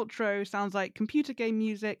the outro sounds like computer game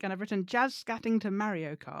music, and I've written jazz scatting to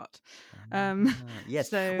Mario Kart. Yes.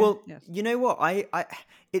 So, well, yes. you know what? I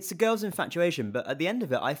it's a girl's infatuation, but at the end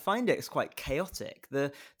of it, I find it's quite chaotic.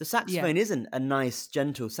 The saxophone isn't a nice,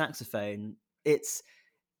 gentle saxophone. It's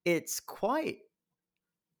quite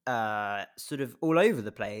sort of all over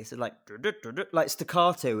the place, like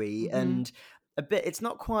staccato-y and a bit. It's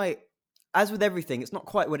not quite, as with everything, it's not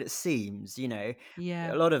quite what it seems. You know,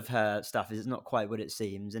 Yeah. a lot of her stuff is not quite what it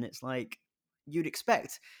seems, and it's like you'd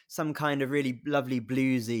expect some kind of really lovely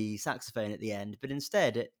bluesy saxophone at the end, but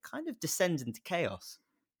instead it kind of descends into chaos.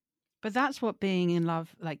 But that's what being in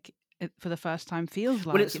love, like, for the first time feels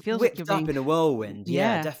like. Well, it's It feels like you're whipped up being, in a whirlwind.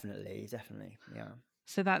 Yeah, yeah. definitely, yeah.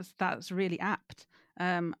 So that's really apt.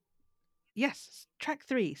 Yes, track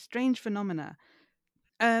 3, Strange Phenomena.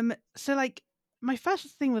 So like my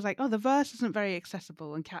first thing was like, oh, the verse isn't very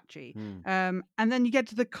accessible and catchy. And then you get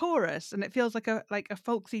to the chorus, and it feels like a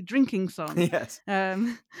folksy drinking song. Yes.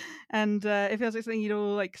 And it feels like something you'd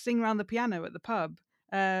all like sing around the piano at the pub.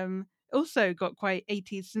 Also got quite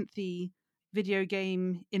 80s synthy video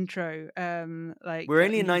game intro. Like We're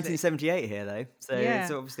only in music. 1978 here, though, so it's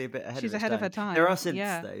Yeah, obviously a bit ahead she's of its ahead of time. her time. There are synths,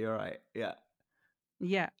 Yeah. though. You're right. Yeah.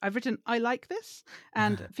 Yeah, I've written I like this,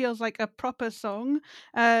 and feels like a proper song.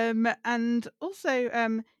 And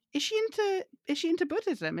also, is she into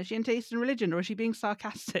Buddhism? Is she into Eastern religion, or is she being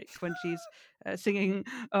sarcastic when she's singing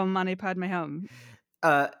Om Mani Padme Hum?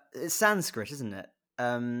 It's Sanskrit, isn't it?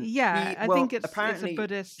 Yeah, I think it's a Apparently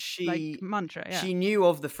Buddhist like mantra. Yeah. she knew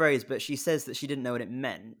of the phrase, but she says that she didn't know what it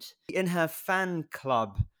meant. In her fan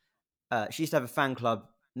club, she used to have a fan club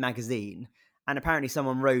magazine, and apparently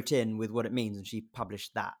someone wrote in with what it means, and she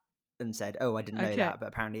published that and said, "Oh, I didn't know that, but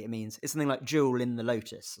apparently it means it's something like jewel in the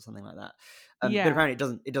lotus or something like that." But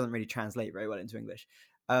apparently it doesn't really translate very well into English.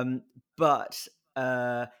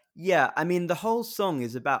 Yeah, I mean, the whole song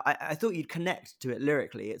is about. I thought you'd connect to it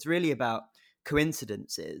lyrically. It's really about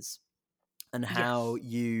coincidences and how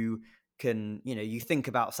you can, you think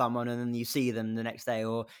about someone and then you see them the next day,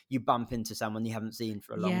 or you bump into someone you haven't seen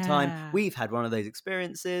for a long time. We've had one of those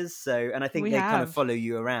experiences, and I think they kind of follow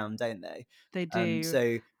you around, don't they? They do.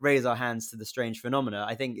 So Raise Our Hands to the Strange Phenomena,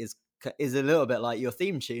 I think is a little bit like your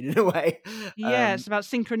theme tune in a way. Yeah, it's about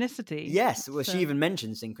synchronicity. Yes, well, she even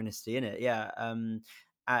mentioned synchronicity in it. Yeah,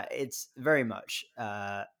 it's very much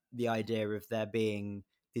the idea of there being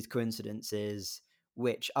these coincidences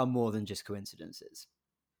which are more than just coincidences.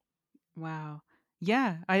 Wow.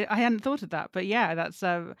 Yeah, I hadn't thought of that, but yeah, that's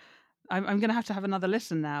I'm going to have another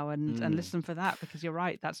listen now and listen for that, because you're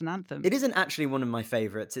right, that's an anthem. It isn't actually one of my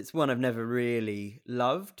favourites. It's one I've never really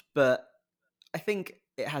loved, but I think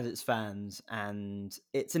it has its fans and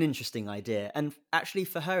it's an interesting idea. And actually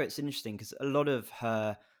for her, it's interesting because a lot of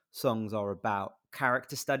her songs are about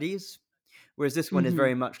character studies, whereas this one is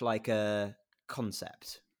very much like a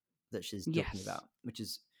concept that she's talking about, which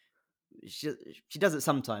is, she does it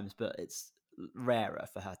sometimes, but it's rarer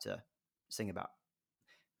for her to sing about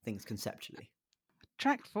things conceptually.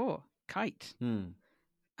 Track 4, Kite.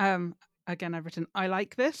 Hmm. Again, I've written I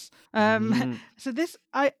like this. So this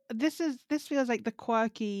feels like the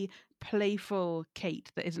quirky, playful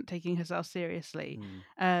Kate that isn't taking herself seriously.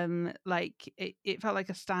 Like it felt like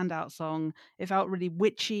a standout song. It felt really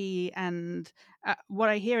witchy, and what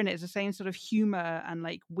I hear in it is the same sort of humor and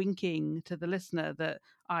like winking to the listener that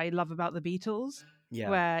I love about the Beatles. Yeah.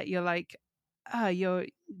 Where you're like, you're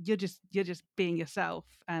just being yourself,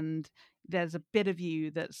 and there's a bit of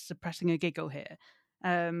you that's suppressing a giggle here.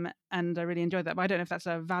 and I really enjoyed that. But I don't know if that's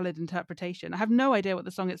a valid interpretation. I have no idea what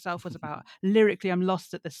the song itself was about. Lyrically, I'm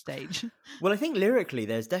lost at this stage. Well, I think lyrically,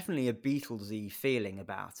 there's definitely a Beatlesy feeling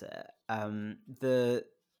about it.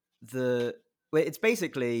 It's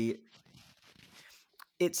basically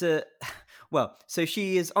so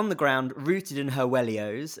she is on the ground, rooted in her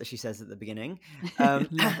wellios, as she says at the beginning, Love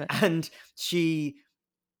it. and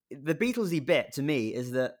the Beatlesy bit to me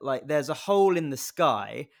is that like there's a hole in the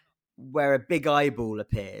sky where a big eyeball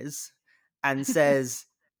appears and says,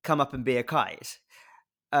 "Come up and be a kite."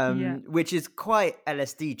 Which is quite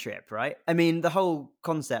LSD trip, right? I mean, the whole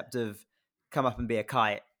concept of "come up and be a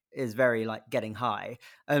kite" is very like getting high,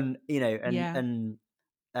 and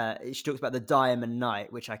she talks about the diamond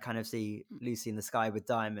night, which I kind of see Lucy in the sky with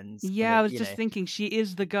diamonds. Yeah, I was just thinking she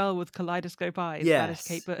is the girl with kaleidoscope eyes. Yes. That is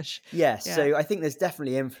Kate Bush. Yes, yeah. So I think there's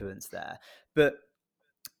definitely influence there, but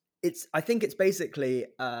I think it's basically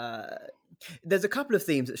there's a couple of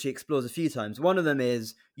themes that she explores a few times. One of them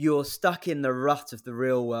is you're stuck in the rut of the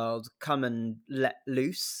real world, come and let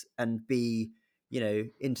loose and be,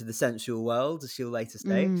 into the sensual world, as she'll later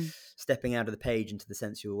say, stepping out of the page into the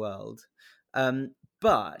sensual world.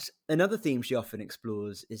 But another theme she often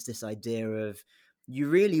explores is this idea of you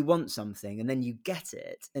really want something and then you get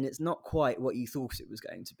it and it's not quite what you thought it was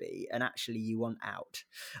going to be, and actually you want out.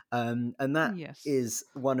 And that is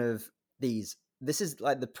one of these. This is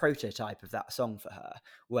like the prototype of that song for her,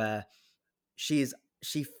 where she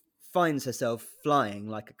finds herself flying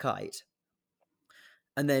like a kite,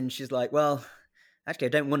 and then she's like, well, actually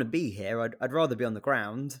I don't want to be here. I'd rather be on the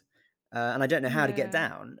ground, and I don't know how to get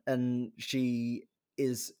down. And she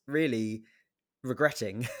is really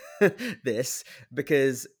regretting this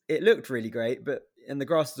because it looked really great, and the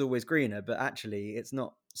grass is always greener, but actually it's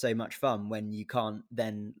not so much fun when you can't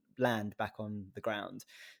then land back on the ground.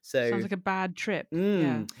 So sounds like a bad trip.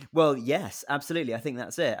 Well, yes, absolutely. I think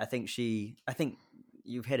that's it. I think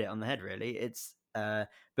you've hit it on the head, really. It's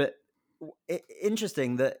but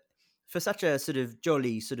interesting that for such a sort of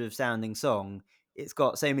jolly sort of sounding song, it's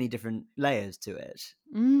got so many different layers to it,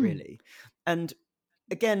 really. And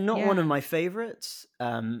again, not one of my favorites.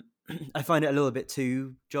 I find it a little bit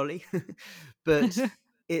too jolly, but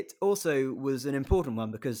it also was an important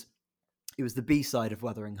one because it was the B-side of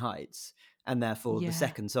Wuthering Heights, and therefore the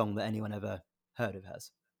second song that anyone ever heard of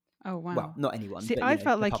hers. Oh, wow. Well, not anyone. See, but, I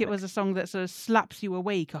felt like public. It was a song that sort of slaps you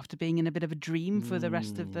awake after being in a bit of a dream for the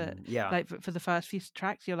rest of the, like for the first few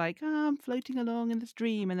tracks. You're like, I'm floating along in this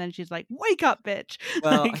dream. And then she's like, wake up, bitch.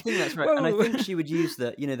 Well, I think that's right. Whoa. And I think she would use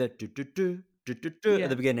the do-do-do at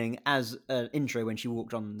the beginning as an intro when she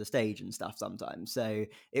walked on the stage and stuff sometimes. So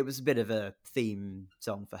it was a bit of a theme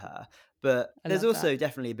song for her. But there's also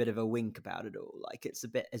definitely a bit of a wink about it all. Like it's a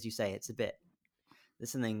bit, as you say,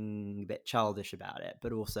 there's something a bit childish about it,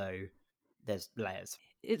 but also there's layers.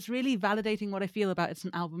 It's really validating what I feel about it's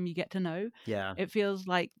an album you get to know. Yeah. It feels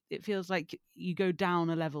like you go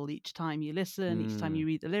down a level each time you listen, each time you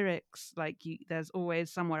read the lyrics. Like there's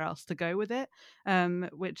always somewhere else to go with it,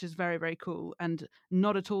 which is very, very cool, and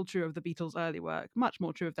not at all true of the Beatles' early work. Much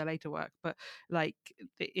more true of their later work. But like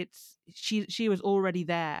she was already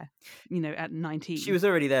there, at 19. She was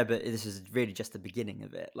already there, but this is really just the beginning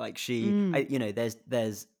of it. Like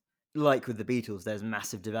there's. Like with the Beatles, there's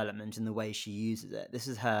massive development in the way she uses it. This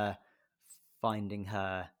is her finding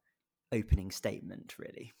her opening statement,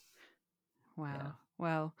 really. Wow. Yeah.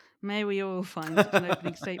 Well, may we all find such an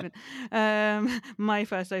opening statement. My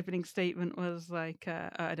first opening statement was like,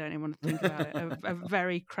 I don't even want to think about it, a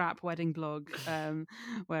very crap wedding blog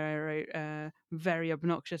where I wrote very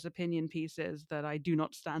obnoxious opinion pieces that I do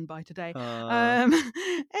not stand by today.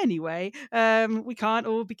 Anyway, we can't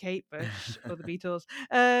all be Kate Bush or the Beatles.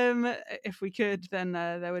 If we could, then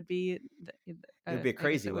there would be... it would be a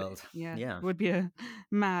crazy world. It would be a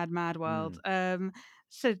mad, mad world.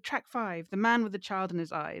 So track 5, The Man with the Child in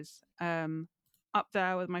His Eyes, up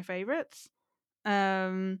there with my favorites.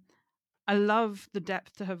 I love the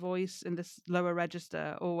depth to her voice in this lower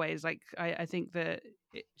register always. Like I think that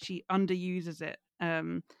she underuses it,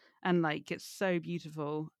 and like it's so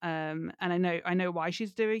beautiful. And I know why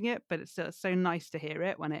she's doing it, but it's still so nice to hear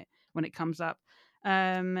it when it comes up.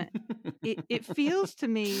 It feels to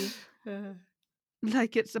me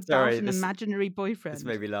like it's about an imaginary boyfriend. This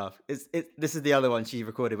made me laugh. This is the other one she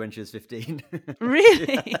recorded when she was 15.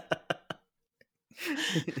 Really?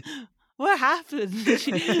 What happened? I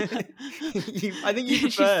think you prefer... Did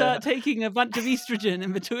she start taking a bunch of estrogen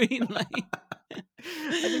in between? Like,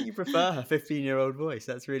 I think you prefer her 15-year-old voice.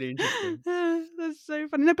 That's really interesting. That's so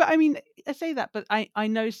funny. No, but I mean, I say that, but I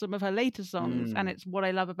know some of her later songs, and Mm. it's what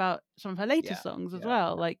I love about some of her later Yeah, songs as yeah,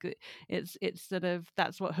 well. Like it's sort of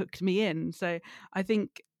that's what hooked me in. So I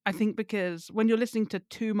think because when you're listening to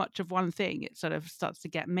too much of one thing, it sort of starts to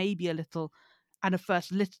get maybe a little, and a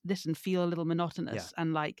first listen feel a little yeah, monotonous.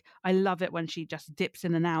 And like I love it when she just dips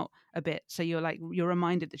in and out a bit, so you're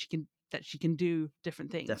reminded that she can do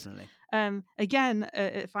different things. definitely. Again,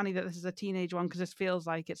 funny that this is a teenage one because this feels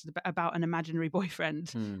like it's about an imaginary boyfriend,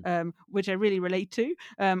 Mm. which I really relate to.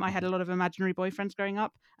 I had Mhm. a lot of imaginary boyfriends growing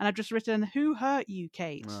up, and I've just written "Who hurt you,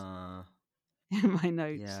 Kate?" in my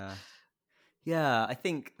notes. Yeah, yeah. I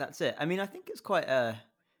think that's it. I mean, I think it's quite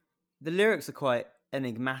the lyrics are quite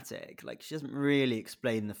enigmatic. Like she doesn't really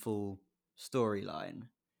explain the full storyline,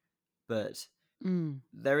 but Mm.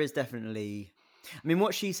 there is definitely. I mean,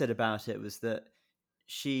 what she said about it was that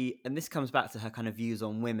and this comes back to her kind of views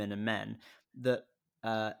on women and men, that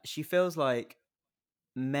she feels like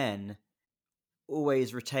men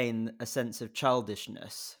always retain a sense of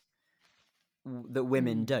childishness that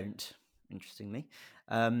women Mm. don't, interestingly.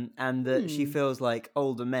 And that she Mm. feels like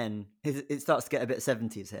older men, it starts to get a bit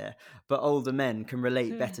 70s here, but older men can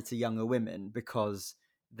relate better to younger women because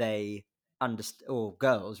they understand, or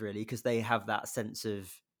girls really, because they have that sense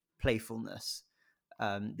of playfulness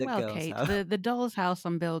that Well, girls Kate, have. the doll's house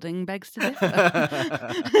I'm building begs to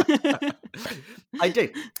differ. I do.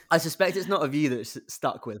 I suspect it's not a view that's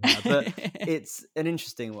stuck with her, but it's an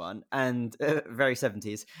interesting one and very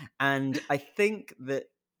 70s. And I think that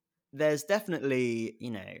there's definitely,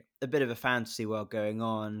 a bit of a fantasy world going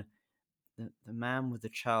on. The man with the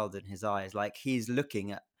child in his eyes, like he's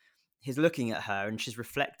looking at her and she's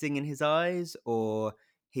reflecting in his eyes, or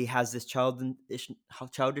he has this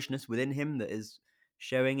childishness within him that is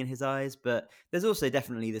showing in his eyes. But there's also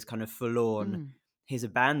definitely this kind of forlorn, Mm. he's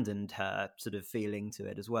abandoned her sort of feeling to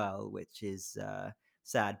it as well, which is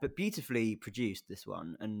sad, but beautifully produced, this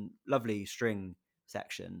one, and lovely string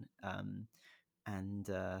section. And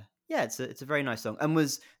yeah, it's a very nice song, and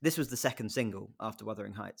this was the second single after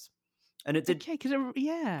Wuthering Heights, and it did Okay, because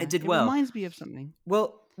it well. reminds me of something.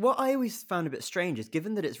 Well, what I always found a bit strange is,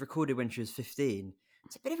 given that it's recorded when she was 15,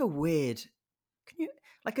 it's a bit of a weird. Can you,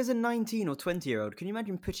 like, as a 19 or 20-year-old, can you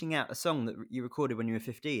imagine putting out a song that you recorded when you were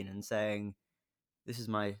 15 and saying, "This is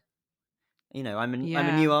my, I'm a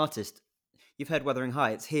Yeah, new artist. You've heard Wuthering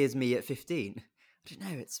Heights. Here's me at 15." I don't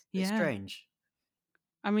know. It's a bit yeah. strange.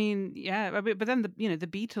 I mean, yeah, but then the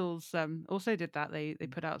Beatles also did that. They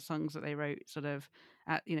put out songs that they wrote sort of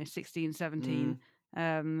at 16, 17.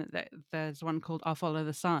 Mm, There's one called "I'll Follow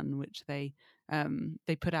the Sun," which they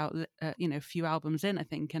put out a few albums in, I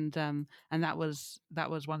think, and that was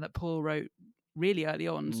one that Paul wrote really early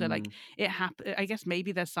on. So like mm, it happened. I guess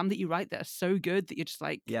maybe there's some that you write that are so good that you're just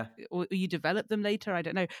like, yeah, or you develop them later. I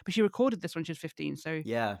don't know. But she recorded this when she was 15, so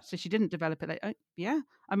yeah. she didn't develop it. Like, yeah,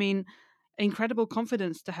 I mean, incredible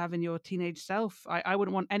confidence to have in your teenage self. I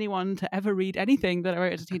wouldn't want anyone to ever read anything that I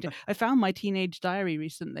wrote as a teenager. I found my teenage diary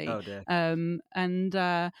recently, Oh dear. and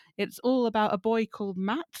it's all about a boy called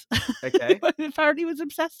Matt, who Okay. I apparently was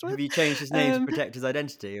obsessed with. Have you changed his name to Um, protect his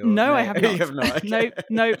identity, or no, I no? have You not. have not. No, Okay.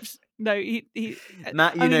 no, no.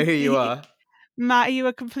 Matt, I you know mean, who you are. Matt, you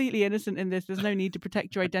are completely innocent in this. There's no need to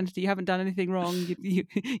protect your identity. You haven't done anything wrong.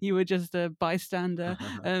 You were just a bystander.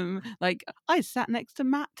 Like I sat next to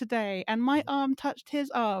Matt today, and my arm touched his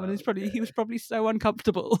arm, and Oh he was dear. probably so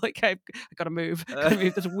uncomfortable. Like I gotta move, gotta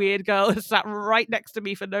move. This weird girl has sat right next to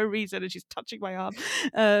me for no reason, and she's touching my arm.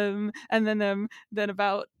 And then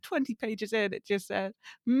about 20 pages in, it just said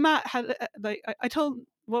Matt had like I told.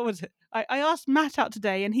 What was it? I asked Matt out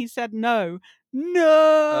today, and he said no.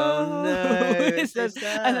 Oh No. no, it's so and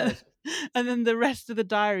then, sad. and then the rest of the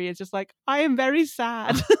diary is just like, I am very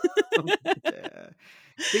sad. Oh dear.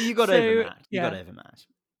 But you got over So Matt. You got yeah, over Matt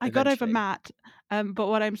I got over eventually. Matt. But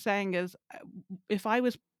what I'm saying is, if I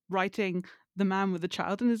was writing The Man with the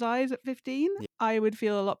Child in His Eyes at 15, Yeah. I would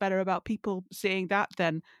feel a lot better about people seeing that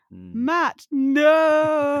than Mm. Matt.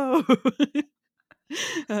 No.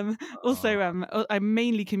 Oh. I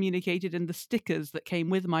mainly communicated in the stickers that came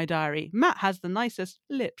with my diary. Matt has the nicest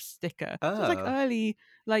lips sticker. So it's like Oh. early,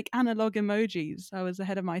 like analog emojis. I was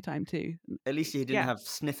ahead of my time too. At least you didn't Yeah. have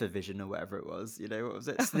sniffer vision or whatever it was. What was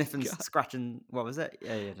it? Oh Sniff and god. scratch and what was it?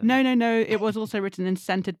 Yeah, I don't know. No, no, no. It was also written in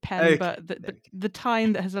scented pen, Okay, but the, there but we the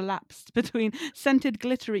time that has elapsed between scented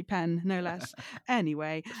glittery pen, no less. go.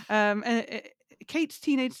 Anyway, Kate's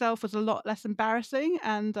teenage self was a lot less embarrassing,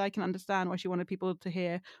 and I can understand why she wanted people to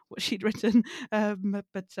hear what she'd written.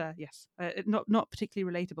 But yes, not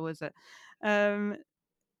particularly relatable, is it? Um,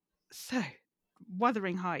 so,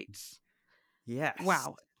 Wuthering Heights. Yes.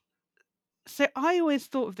 Wow. So I always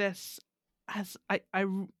thought of this. has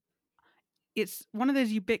it's one of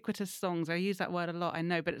those ubiquitous songs. I use that word a lot, I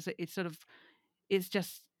know, but it's sort of, it's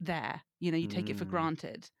just there. You know, you take it for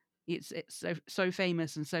granted. It's so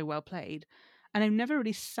famous and so well played, and I've never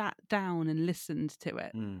really sat down and listened to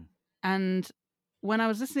it. And when I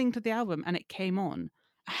was listening to the album and it came on,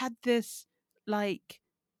 I had this like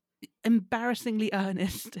embarrassingly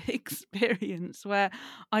earnest experience where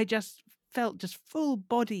I just felt just full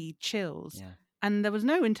body chills. Yeah. And there was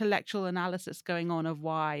no intellectual analysis going on of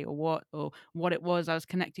why or what it was I was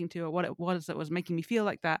connecting to or what it was that was making me feel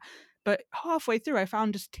like that. But halfway through, I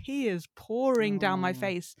found just tears pouring down my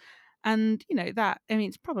face. And, you know, that, I mean,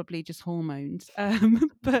 it's probably just hormones,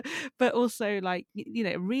 but also like, you know,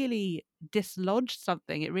 it really dislodged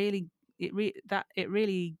something. It really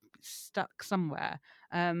stuck somewhere.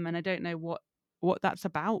 And I don't know what that's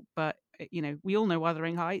about, but you know, we all know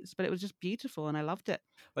Wuthering Heights, but it was just beautiful and I loved it.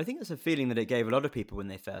 Well, I think that's a feeling that it gave a lot of people when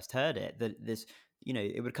they first heard it, that this, you know,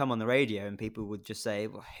 it would come on the radio and people would just say,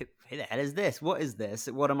 well, who the hell is this? What is this?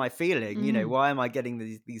 What am I feeling? You know, why am I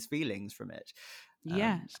getting these feelings from it?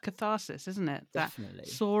 Yeah, it's catharsis, isn't it? Definitely. That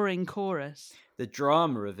soaring chorus. The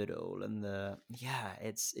drama of it all, and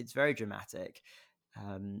it's very dramatic.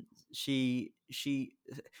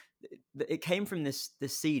 It came from this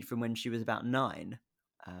seed from when she was about 9,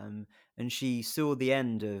 and she saw the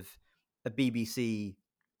end of a BBC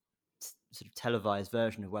sort of televised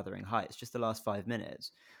version of Wuthering Heights, just the last 5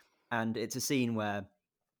 minutes, and it's a scene where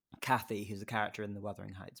Kathy, who's the character in the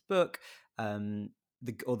Wuthering Heights book,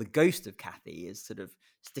 the ghost of Kathy is sort of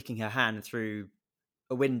sticking her hand through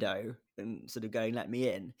a window and sort of going, "Let me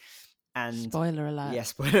in." And spoiler alert. Yeah,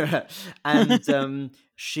 spoiler alert. And and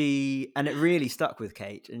it really stuck with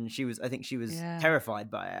Kate, and I think she was terrified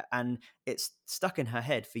by it, and it's stuck in her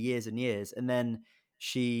head for years and years. And then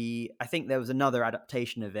I think there was another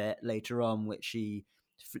adaptation of it later on, which she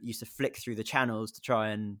used to flick through the channels to try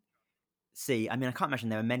and see. I mean, I can't imagine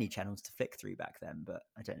there were many channels to flick through back then, but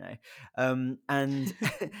I don't know. And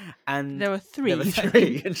and there were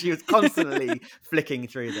 3. And she was constantly flicking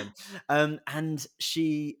through them. And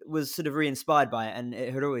she was sort of re-inspired by it, and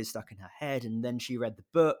it had always stuck in her head. And then she read the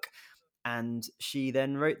book, and she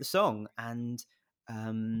then wrote the song. And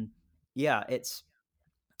it's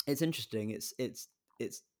interesting. It's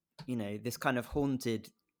you know, this kind of haunted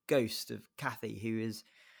ghost of Kathy who is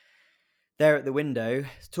there at the window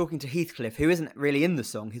talking to Heathcliff, who isn't really in the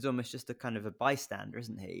song. He's almost just a kind of a bystander,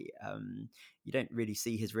 isn't he? You don't really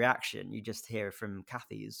see his reaction. You just hear from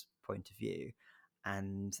Kathy's point of view.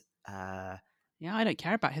 And yeah, I don't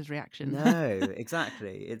care about his reaction. No,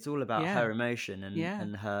 exactly. It's all about her emotion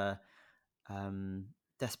and her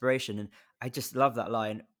desperation. And I just love that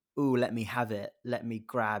line, "Ooh, let me have it. Let me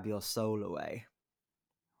grab your soul away."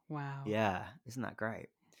 Wow. Yeah, isn't that great?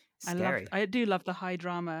 Scary. I do love the high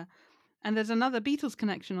drama. And there's another Beatles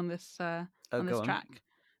connection on this track.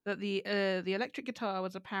 That the electric guitar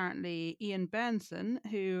was apparently Ian Bernson,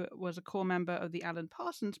 who was a core member of the Alan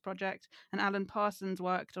Parsons Project, and Alan Parsons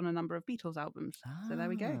worked on a number of Beatles albums. So there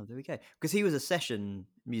we go. There we go. Because he was a session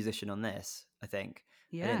musician on this, I think.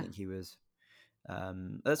 Yeah. I don't think he was.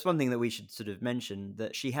 That's one thing that we should sort of mention,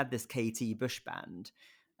 that she had this KT Bush band,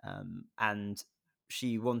 and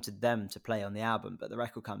she wanted them to play on the album, but the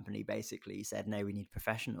record company basically said, no, we need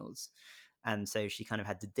professionals. And so she kind of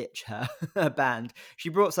had to ditch her band. She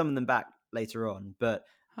brought some of them back later on, but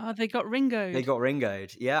they got Ringo'd. They got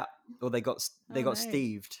Ringo'd, yeah, or they got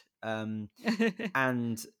Steved. And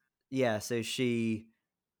yeah, so she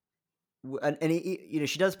you know,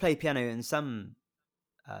 she does play piano in some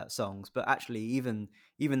songs, but actually, even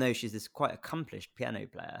though she's this quite accomplished piano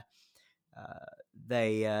player,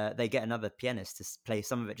 they get another pianist to play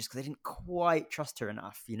some of it just because they didn't quite trust her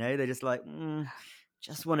enough. You know, they're just like,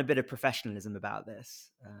 just want a bit of professionalism about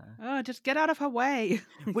this. Just get out of her way.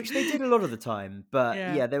 Which they did a lot of the time, but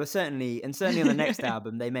yeah, they were certainly on the next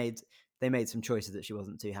album they made some choices that she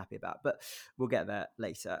wasn't too happy about, but we'll get there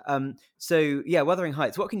later. So yeah, Wuthering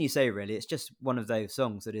Heights, what can you say really? It's just one of those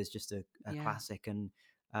songs that is just a classic, and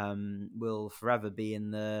will forever be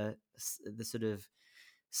in the sort of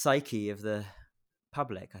psyche of the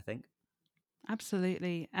public, I think.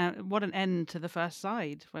 Absolutely. What an end to the first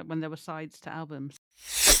side, when there were sides to albums.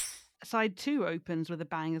 Side 2 opens with a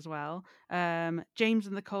bang as well. James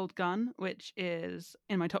and the Cold Gun, which is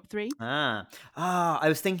in my top 3. I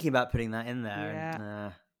was thinking about putting that in there.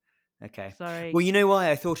 Yeah. Okay. Sorry. Well, you know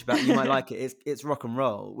why I thought about you might like it? It's rock and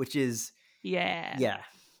roll, which is yeah.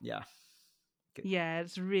 Yeah. Yeah,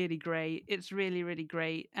 it's really great. It's really, really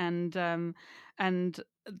great. And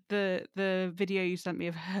the video you sent me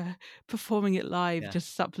of her performing it live Yeah,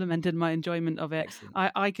 just supplemented my enjoyment of it.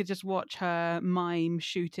 excellent. I could just watch her mime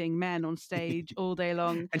shooting men on stage all day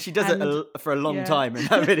long. And she does it And for a long yeah. time in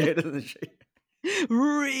that video, doesn't she?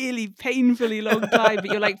 Really painfully long time, but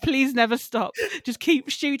you're like, please never stop. Just keep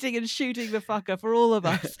shooting and shooting the fucker for all of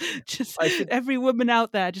us. Just I should. every woman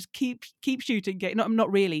out there, just keep shooting.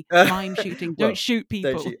 Not really mime shooting. Don't Well, shoot don't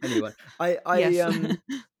people. shoot anyone. I I Yes. um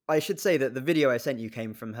I should say that the video I sent you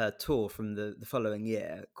came from her tour from the following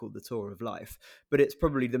year called the Tour of Life, but it's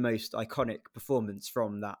probably the most iconic performance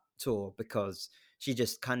from that tour because she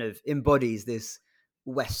just kind of embodies this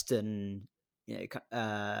Western,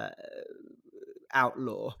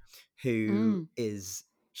 outlaw who Mm. is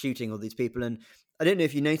shooting all these people. And I don't know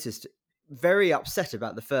if you noticed, very upset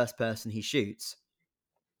about the first person he shoots,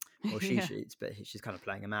 or she Yeah. shoots, but she's kind of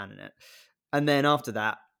playing a man in it. And then after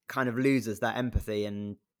that, kind of loses that empathy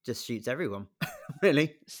and just shoots everyone.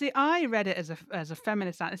 Really? See, I read it as a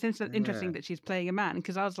feminist act. It's Yeah. interesting that she's playing a man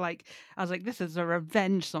because I was like, this is a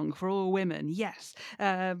revenge song for all women. Yes,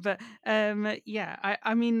 but yeah,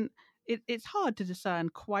 I mean, it's hard to discern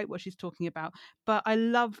quite what she's talking about, but I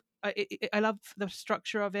love the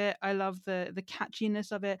structure of it. I love the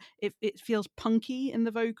catchiness of it. It feels punky in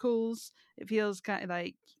the vocals. It feels kind of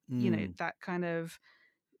like Mm. that kind of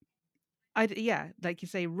yeah, like you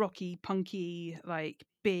say, rocky, punky, like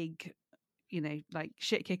big, like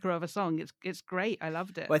shit kicker of a song. It's great. I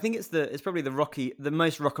loved it. Well, I think it's probably the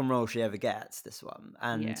most rock and roll she ever gets. This one,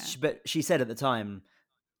 Yeah. but she said at the time,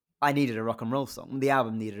 I needed a rock and roll song. The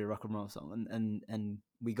album needed a rock and roll song, and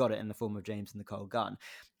we got it in the form of James and the Cold Gun.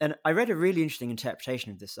 And I read a really interesting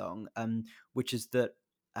interpretation of this song, which is that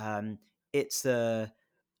it's a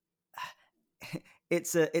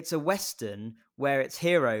it's a Western where its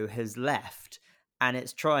hero has left and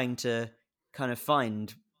it's trying to kind of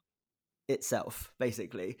find itself,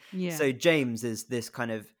 basically. Yeah. So James is this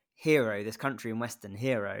kind of hero, this country and Western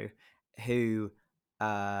hero who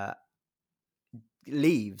uh,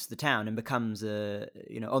 leaves the town and becomes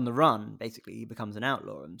on the run. Basically, he becomes an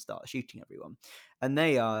outlaw and starts shooting everyone. And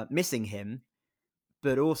they are missing him,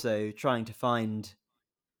 but also trying to find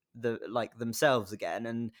themselves again,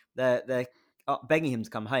 and they're begging him to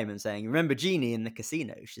come home and saying, "Remember Jeannie in the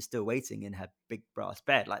casino? She's still waiting in her big brass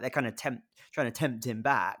bed." Like they're kind of trying to tempt him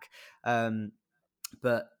back,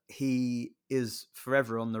 but he is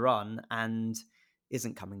forever on the run and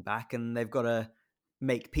isn't coming back, and they've got to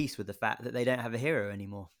make peace with the fact that they don't have a hero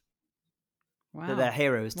anymore. That their Wow.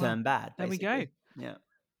 hero has Well, turned bad, there we go. basically. Yeah.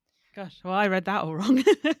 Gosh. Well, I read that all wrong. No,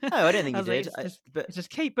 I don't think I you was like, did. But it's just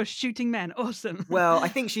Kate Bush shooting men. Awesome. well, I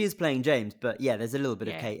think she is playing James, but yeah, there's a little bit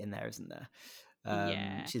of Yeah. Kate in there, isn't there?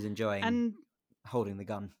 Yeah. She's enjoying And holding the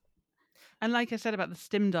gun. and like I said about the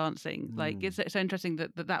stim dancing, like Mm. it's so interesting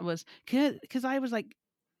that was because I was like,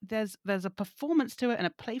 there's a performance to it and a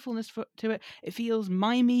playfulness to it. It feels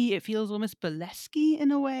mimey. It feels almost burlesque in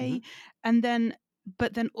a way, Hmm. and then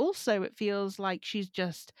but then also it feels like she's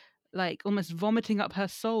just like almost vomiting up her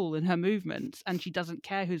soul in her movements, and she doesn't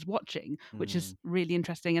care who's watching, which is Mm. really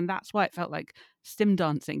interesting. And that's why it felt like stim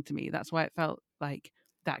dancing to me. That's why it felt like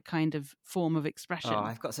that kind of form of Oh, expression.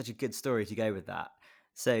 I've got such a good story to go with that.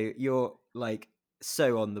 So you're like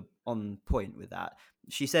so on point with that.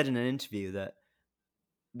 She said in an interview that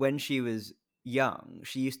when she was young,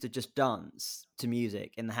 she used to just dance to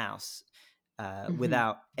music in the house Hmm.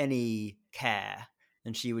 without any care,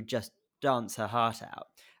 and she would just dance her heart out.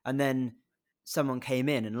 And then someone came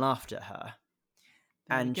in and laughed at her,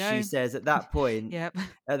 There we and she go. says Yep.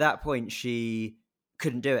 at that point she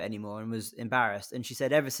couldn't do it anymore and was embarrassed, and she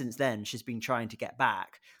said ever since then she's been trying to get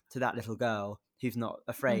back to that little girl who's not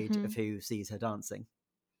afraid Hmm. of who sees her dancing.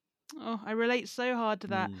 Oh, I relate so hard to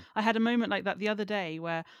that. Mm. I had a moment like that the other day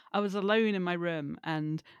where I was alone in my room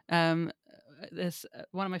and this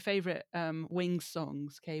one of my favorite Wings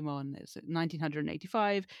songs came on. It's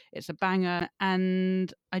 1985. It's a banger,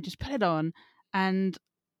 and I just put it on, and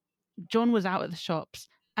John was out at the shops,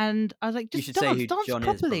 and I was like, You just should say who dance John is,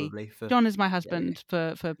 properly. probably, for John is my yeah, yeah. husband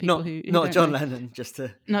for people Not who not don't John know. Lennon, just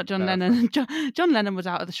to Not John clarify. Lennon. John Lennon was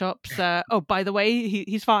out of the shops. Oh, by the way,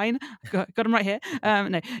 he's fine. Got him right here.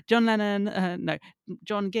 No, John Lennon. No,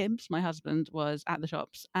 John Gibbs, my husband, was at the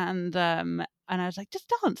shops, and I was like, just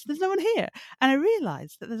dance. There's no one here. And I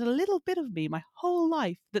realised that there's a little bit of me, my whole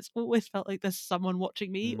life, that's always felt like there's someone watching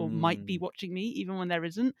me or might be Mm. watching me, even when there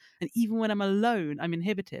isn't, and even when I'm alone, I'm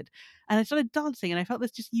inhibited. And I started dancing, and I felt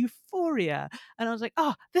this just euphoria. And I was like,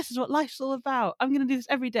 oh, this is what life's all about. I'm going to do this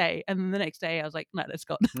every day. And then the next day I was like, no, it's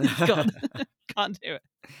gone. It's gone. Can't do it.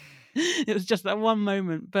 It was just that one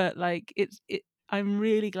moment, but like I'm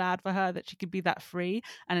really glad for her that she could be that free,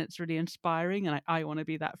 and it's really inspiring, and I want to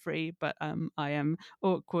be that free, but I am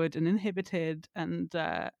awkward and inhibited, and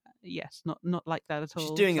yes, not like that at She's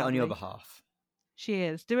all, doing it on your sadly. behalf. She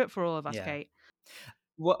is. Do it for all of us, Yeah. Kate.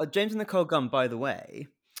 What James and the Cold Gun, by the way,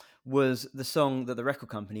 was the song that the record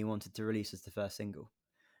company wanted to release as the first single.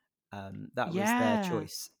 That was their Yeah.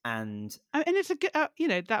 choice, and And it's a good,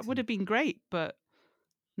 that would have been great, but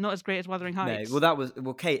not as great as Wuthering no, Heights.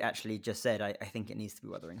 Kate actually just said, I think it needs to be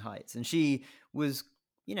Wuthering Heights, and she was,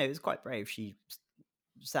 it was quite brave. She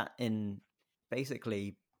sat in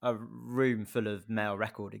basically a room full of male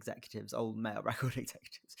record executives, old male record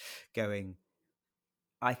executives, going,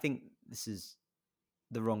 I think this is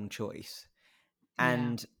the wrong choice. Yeah.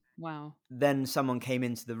 And Wow. then someone came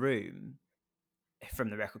into the room from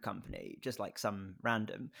the record company, just like some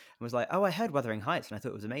random, and was like, "Oh, I heard Wuthering Heights and I thought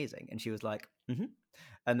it was amazing." And she was like, "Mm-hmm."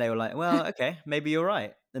 And they were like, "Well, okay, maybe you're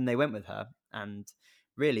right." And they went with her. And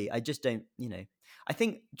really, I just don't, I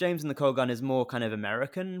think James and the Cold Gun is more kind of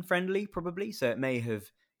American friendly, probably. So it may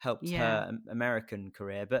have helped Yeah. her American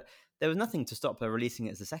career, but there was nothing to stop her releasing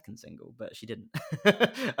it as the second single, but she didn't.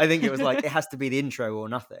 I think it was like, it has to be the intro or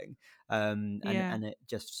nothing. Yeah. And it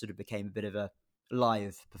just sort of became a bit of a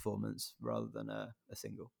live performance rather than a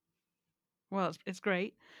single. Well, it's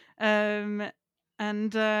great. And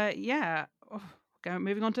yeah,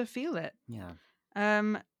 moving on to Feel It. Yeah.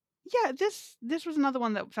 Um, yeah, this was another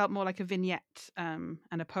one that felt more like a vignette and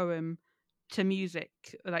a poem to music,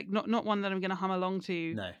 like not one that I'm going to hum along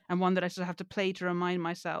to, No. and one that I sort of have to play to remind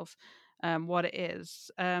myself what it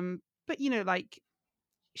is. But like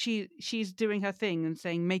she's doing her thing and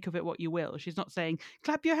saying make of it what you will. She's not saying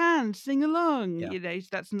clap your hands, sing along. Yeah.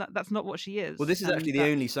 That's not what she is. Well, this is actually And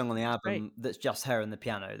the only song on the that's great. album that's just her and the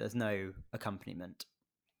piano. There's no accompaniment.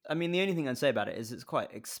 I mean, the only thing I'd say about it is it's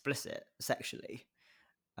quite explicit sexually.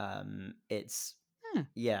 It's Huh.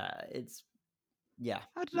 it's yeah.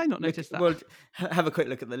 How did I not notice that? Well, have a quick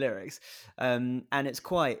look at the lyrics, and it's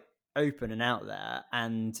quite open and out there.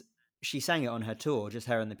 And she sang it on her tour, just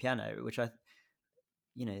her and the piano, which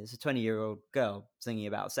it's a 20-year-old girl singing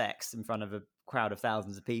about sex in front of a crowd of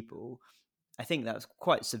thousands of people. I think that was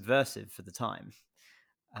quite subversive for the time,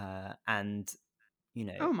 and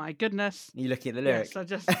Oh my goodness. you're looking at the Yes,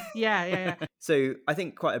 lyric. yeah. So I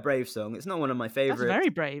think quite a brave song. It's not one of my That's favorites. very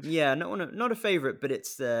brave. Yeah, not a favorite, but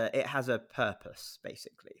it has a purpose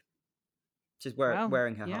basically. She's Well,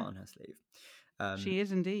 wearing her yeah, heart on her sleeve. she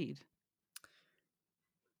is indeed.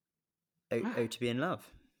 Oh, to be in love.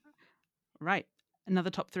 Right. Another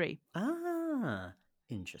top 3. Ah,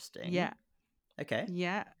 interesting. Yeah. Okay.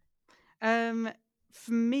 Yeah.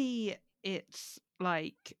 For me, it's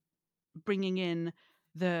like bringing in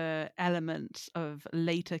the elements of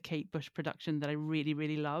later Kate Bush production that I really,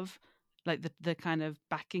 really love. Like the kind of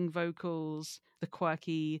backing vocals, the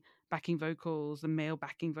quirky backing vocals, the male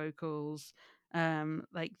backing vocals,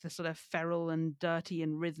 like the sort of feral and dirty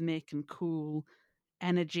and rhythmic and cool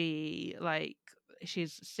energy. Like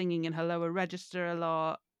she's singing in her lower register a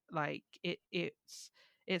lot. Like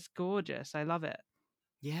it's gorgeous. I love it.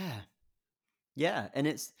 Yeah, and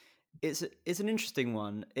it's an interesting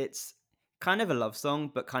one. It's kind of a love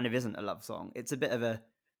song, but kind of isn't a love song. It's a bit of a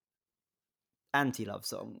anti-love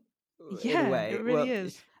song in a Yeah, it way. really Well,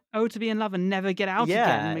 is. Oh, to be in love and never get out again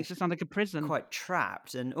yeah, makes it sound like a prison. quite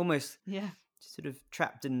trapped and almost Yeah. sort of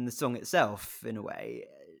trapped in the song itself in a way,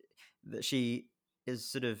 that she is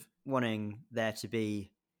sort of wanting there to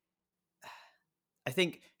be. I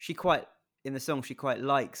think in the song she quite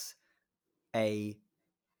likes a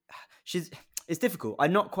it's difficult.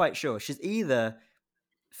 I'm not quite sure. She's either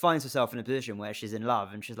finds herself in a position where she's in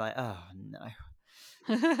love and she's like, oh no,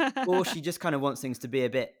 or she just kind of wants things to be a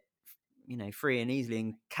bit, free and easily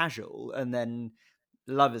and casual, and then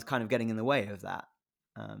love is kind of getting in the way of that.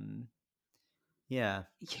 Yeah.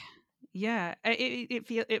 Yeah.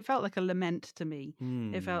 It felt like a lament to me. It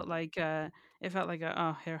Hmm. felt like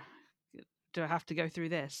oh, here, do I have to go through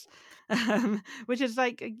this? Which is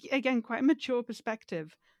like again quite a mature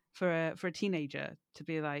perspective for a teenager to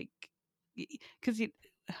be like, because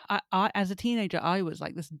I as a teenager I was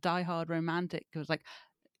like this diehard romantic. It was like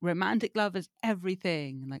romantic love is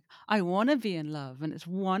everything, and like I want to be in love and it's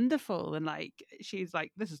wonderful, and like she's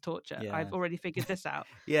like this is torture. Yeah. I've already figured this out,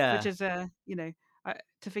 which Yeah. is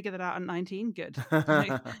to figure that out at 19, good.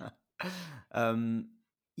 um,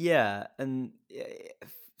 yeah, and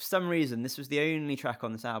for some reason, this was the only track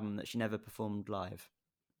on this album that she never performed live.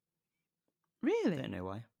 Really, Don't know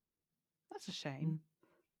why. that's a shame.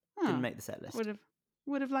 Didn't Oh, make the set list.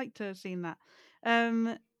 would have liked to have seen that.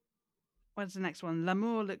 Um, what's the next one?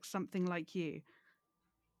 L'amour looks something like you.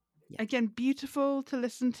 again, beautiful to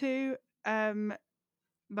listen to.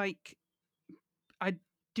 Like, I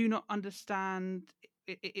do not understand.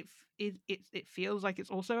 It feels like it's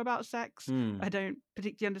also about sex. I don't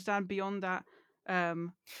particularly understand beyond that.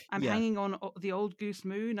 I'm Yeah. hanging on the old goose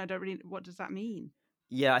moon. I don't really. What does that mean?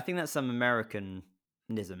 Yeah, I think that's some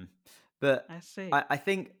Americanism. But I see. I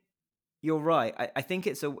think you're right. I think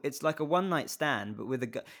it's like a one night stand, but with a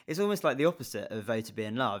guy. It's almost like the opposite of Vow to Be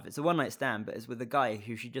in Love. It's a one night stand, but it's with a guy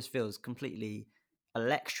who she just feels completely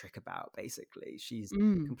electric about. Basically, she's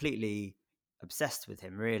Mm. completely obsessed with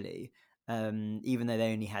him, really. Even though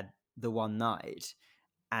they only had the one night,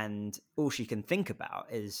 and all she can think about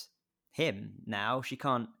is him now. She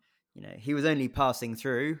can't, he was only passing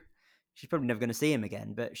through. She's probably never going to see him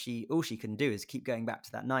again, but all she can do is keep going back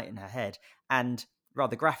to that night in her head, and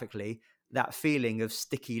rather graphically, that feeling of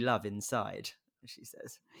sticky love inside, she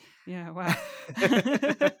says. Yeah. Wow.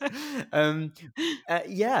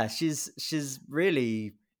 Yeah, she's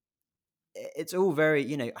really. It's all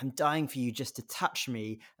very, I'm dying for you just to touch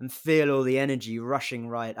me and feel all the energy rushing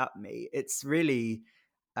right up me. It's really,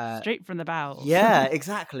 Straight from the bowels. yeah,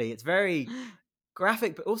 exactly. It's very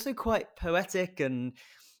graphic, but also quite poetic, and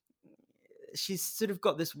she's sort of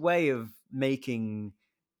got this way of making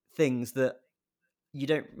things that you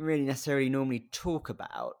don't really necessarily normally talk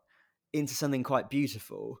about into something quite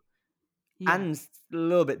beautiful Yeah. and a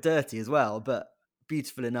little bit dirty as well, but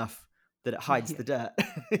beautiful enough that it hides Yeah. the dirt.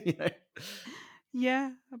 you know?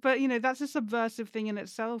 Yeah, but that's a subversive thing in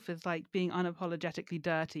itself. Is like being unapologetically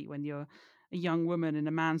dirty when you're a young woman in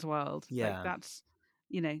a man's world. Like Yeah. that's,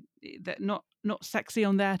 that not sexy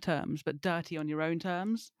on their terms, but dirty on your own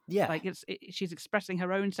terms. Yeah. Like she's expressing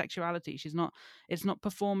her own sexuality. She's not. It's not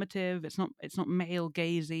performative. It's not male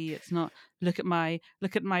gazy. It's not look at my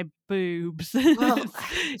boobs. Well,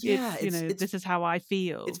 yeah, it's this is how I it's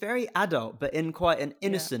feel. very adult, but in quite an Yeah.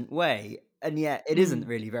 innocent way. And yet it isn't Mm.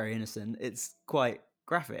 really very innocent. It's quite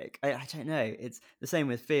graphic. I don't know. It's the same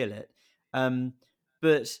with Feel It.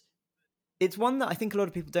 But it's one that I think a lot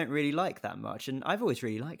of people don't really like that much. And I've always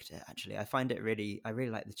really liked it, actually. I really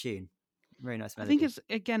like the tune. Very nice I think melody. it's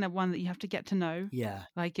again a one that you have to get to know. Yeah.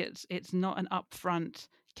 Like it's not an upfront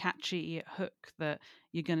catchy hook that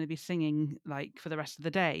you're going to be singing like for the rest of the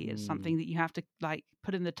day. It's Mm, something that you have to like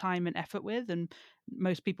put in the time and effort with, and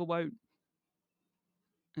most people won't.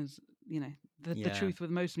 As the yeah. truth with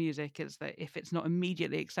most music is that if it's not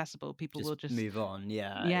immediately accessible, people Just will just move on.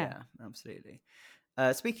 Yeah, yeah, yeah, absolutely.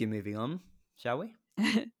 Speaking of moving on, shall we?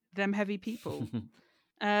 them heavy people.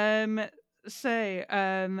 Um,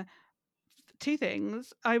 so two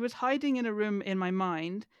things. I was hiding in a room in my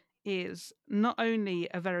mind is not only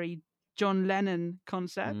a very John Lennon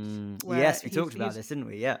concept where Yes, we talked about this, didn't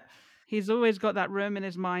we? Yeah. he's always got that room in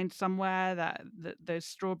his mind somewhere that those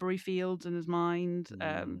strawberry fields in his mind.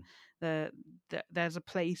 Mm. There's a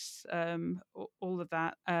place. All of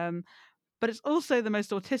that. But it's also the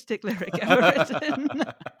most autistic lyric ever written.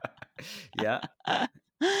 yeah.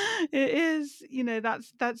 It is,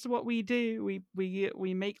 that's what we do.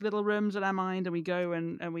 We make little rooms in our mind, and we go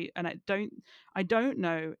and I don't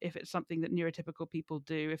know if it's something that neurotypical people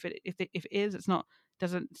do. If it is, it's not,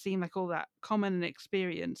 doesn't seem like all that common an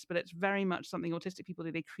experience, but it's very much something autistic people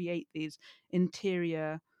do. They create these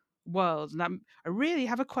interior worlds, and I really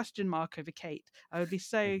have a question mark over Kate. I'd be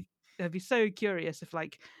so curious if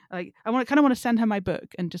like I kind of want to send her my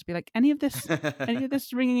book and just be like, any of this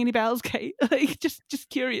ringing any bells, Kate? Like just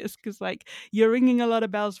curious, because like you're ringing a lot of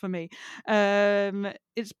bells for me.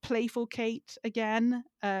 It's playful Kate again.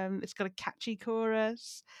 It's got a catchy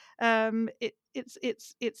chorus.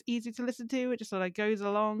 It's easy to listen to. It just sort of goes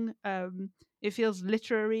along. It feels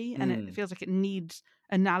literary, and it Mm, feels like it needs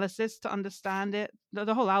analysis to understand it.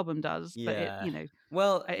 The whole album does, but yeah.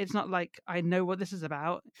 Well, it's not like I know what this is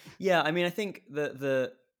about. yeah. I mean, I think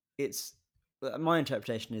that it's my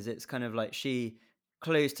interpretation is it's kind of like she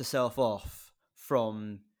closed herself off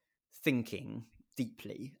from thinking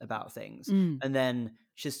deeply about things, Mm. and then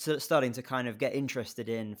she's starting to kind of get interested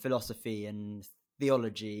in philosophy and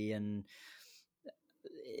theology, and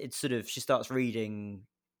it's sort of she starts reading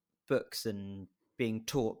books and being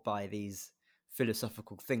taught by these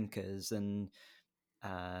philosophical thinkers, and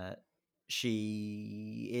uh,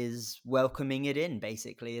 she is welcoming it in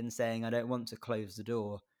basically and saying, I don't want to close the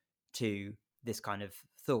door to this kind of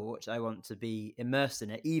thought. I want to be immersed in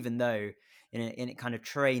it, even though and it kind of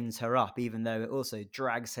trains her up, even though it also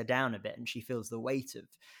drags her down a bit, and she feels the weight of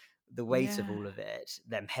Yeah. all of it.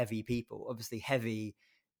 Them heavy people, obviously heavy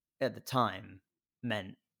at the time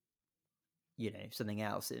meant something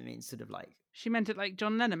else. It means sort of like, She meant it like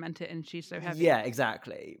John Lennon meant it, and she's so heavy. yeah,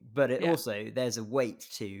 exactly. But it Yeah. also, there's a weight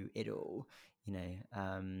to it all,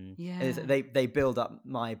 They build up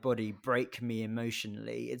my body, break me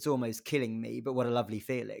emotionally. It's almost killing me, but what a lovely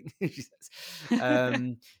feeling. She says.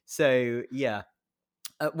 So yeah,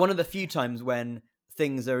 one of the few times when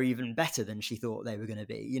things are even better than she thought they were going to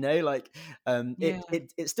be,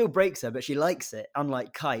 it still breaks her, but she likes it,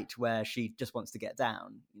 unlike Kite, where she just wants to get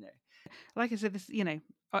down. Like I said, this,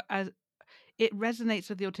 as it resonates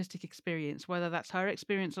with the autistic experience, whether that's her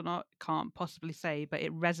experience or not, can't possibly say, but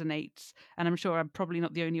it resonates. And I'm sure I'm probably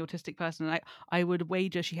not the only autistic person. I would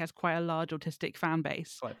wager she has quite a large autistic fan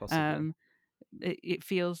base. Quite possibly. It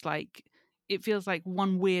feels like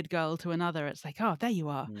one weird girl to another. It's like, oh, there you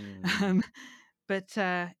are. But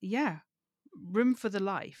yeah, Room for the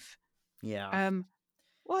Life. Yeah.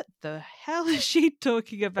 What the hell is she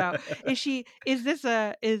talking about? Is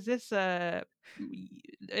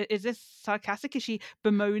this sarcastic? Is she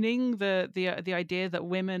bemoaning the idea that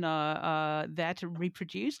women are there to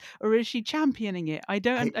reproduce, or is she championing it? I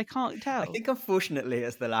can't tell. I think unfortunately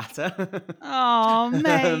it's the latter. Oh,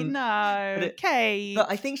 mate, no, Kate.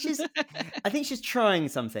 But I think she's trying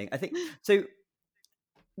something. I think so.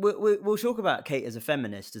 We'll talk about Kate as a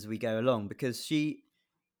feminist as we go along, because she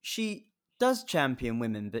does champion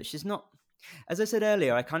women, but she's not. As I said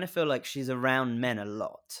earlier, I kind of feel like she's around men a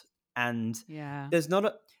lot, and there's not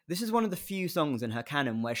a. This is one of the few songs in her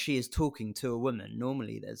canon where she is talking to a woman.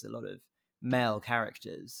 Normally, there's a lot of male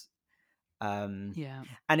characters, and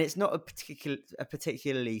it's not a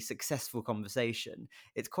particularly successful conversation.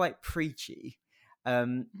 It's quite preachy.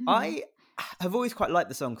 I have always quite liked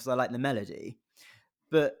the song because I like the melody,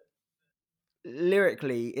 but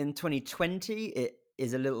lyrically in 2020 it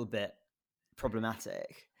is a little bit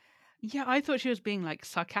problematic. Yeah, I thought she was being like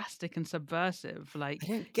sarcastic and subversive. Like, I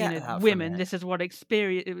don't get that women, this is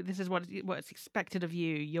what's expected of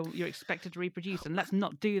you. You're expected to reproduce, and let's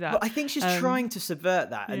not do that. Well, I think she's trying to subvert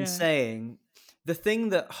that and saying the thing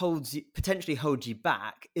that potentially holds you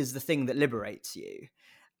back is the thing that liberates you.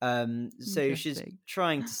 So she's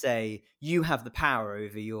trying to say you have the power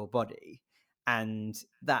over your body, and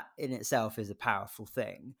that in itself is a powerful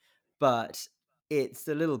thing. But it's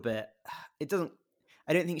a little bit. It doesn't.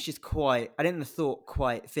 I don't think the thought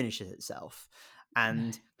quite finishes itself,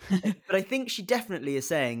 but I think she definitely is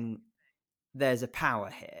saying there's a power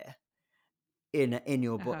here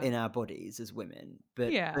in our bodies as women.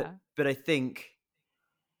 But I think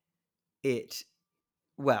it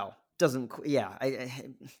doesn't. Yeah, I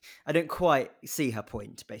don't quite see her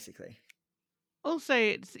point, basically. Also,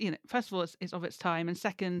 it's first of all, it's of its time, and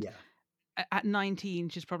second. At 19,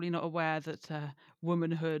 she's probably not aware that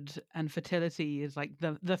womanhood and fertility is like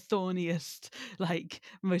the thorniest, like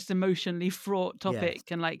most emotionally fraught topic.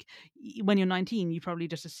 And like when you're 19, you probably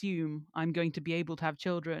just assume I'm going to be able to have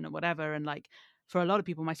children or whatever. And like for a lot of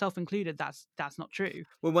people, myself included, that's not true.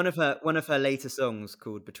 Well, one of her later songs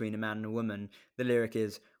called "Between a Man and a Woman," the lyric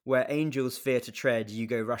is "Where angels fear to tread, you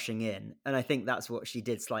go rushing in," and I think that's what she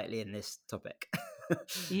did slightly in this topic.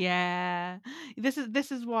 Yeah, this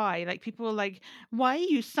is why, like, people are like, why are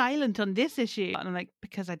you silent on this issue? And I'm like,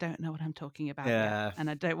 because I don't know what I'm talking about yet, and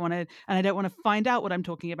I don't want to find out what I'm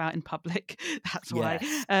talking about in public. That's why.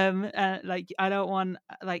 Like, I don't want,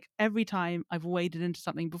 like, every time I've waded into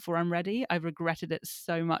something before I'm ready, I've regretted it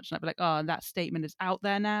so much, and I'd be like, oh, that statement is out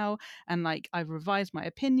there now, and like I've revised my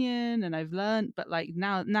opinion and I've learned, but like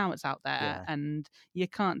now it's out there, and you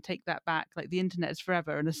can't take that back. Like, the internet is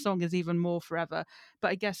forever, and a song is even more forever.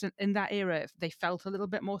 But I guess in that era, they felt a little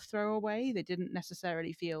bit more throwaway. They didn't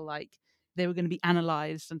necessarily feel like they were going to be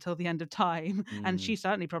analysed until the end of time. And she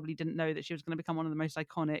certainly probably didn't know that she was going to become one of the most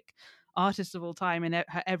iconic artists of all time, and her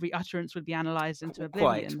every utterance would be analysed into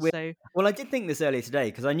oblivion. Well, I did think this earlier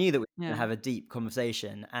today because I knew that we were going to have a deep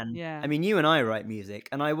conversation. And I mean, you and I write music,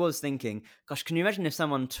 and I was thinking, gosh, can you imagine if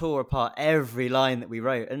someone tore apart every line that we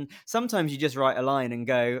wrote? And sometimes you just write a line and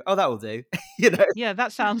go, oh, that will do. Yeah,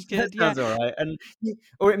 that sounds good. That sounds all right.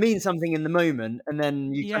 Or it means something in the moment, and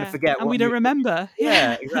then you kind of forget and we don't remember.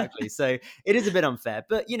 Yeah, exactly. So it is a bit unfair,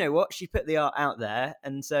 but you know what? She put the art out there,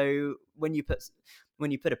 and so when you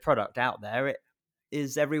put a product out there, it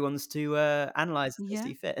is everyone's to analyze as they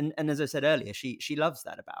see fit. And as I said earlier, she loves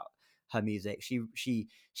that about her music. She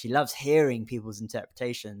loves hearing people's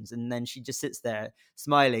interpretations, and then she just sits there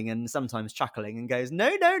smiling and sometimes chuckling and goes,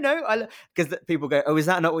 no, because people go, oh, is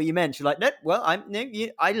that not what you meant? She's like, no, well,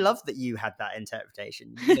 I love that you had that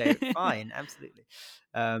interpretation. Fine, absolutely.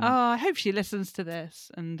 I hope she listens to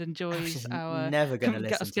this and enjoys our never going to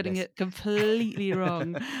listen us to getting this. It completely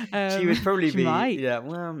wrong. She would probably be might. Yeah,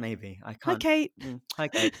 well, maybe. I can't. Hi, Kate. Hi,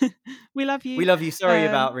 Kate. We love you. We love you. Sorry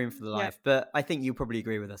about Room for the Life, but I think you probably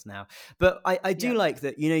agree with us now. But I do like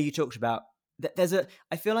that, you talked about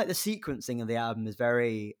I feel like the sequencing of the album is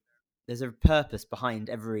there's a purpose behind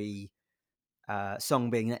every song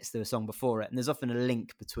being next to a song before it, and there's often a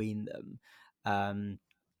link between them. And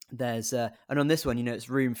on this one, it's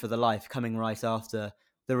Room for the Life coming right after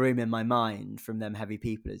The Room in My Mind from Them Heavy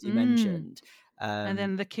People, as you mentioned. And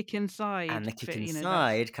then The Kick Inside. And The Kick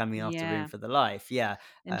Inside coming after Room for the Life. Yeah.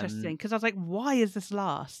 Interesting. Because I was like, why is this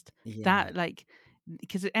last? Yeah. That,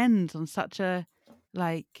 because it ends on such a,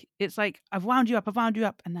 it's like, I've wound you up,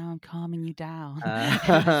 and now I'm calming you down.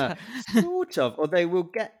 Sort of. Although we'll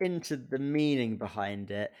get into the meaning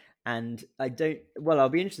behind it. And I'll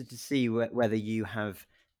be interested to see whether you have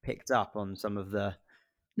picked up on some of the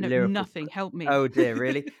lyrical... Nothing. Help me. Oh dear,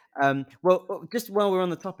 really? Well, just while we're on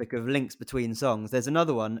the topic of links between songs, there's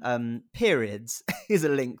another one. Periods is a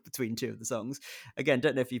link between two of the songs. Again,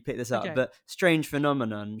 don't know if you picked this up, but Strange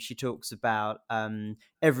Phenomenon, she talks about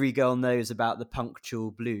every girl knows about the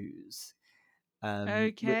punctual blues.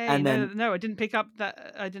 Okay. And then no, I didn't pick up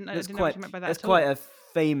that. I didn't know what you meant by that. It's quite a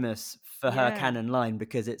famous for her canon line,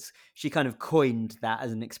 because she kind of coined that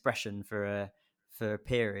as an expression for a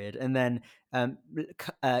period. And then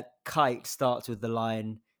Kite starts with the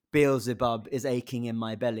line, Beelzebub is aching in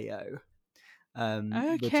my belly-o,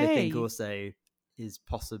 which I think also is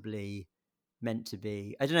possibly meant to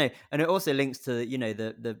be, I don't know. And it also links to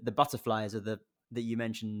the butterflies that you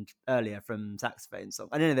mentioned earlier from Saxophone Song.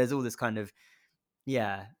 I don't know, there's all this kind of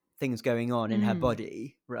things going on in her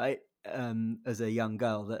body, right? As a young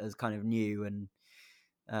girl that is kind of new,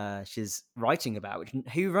 and she's writing about,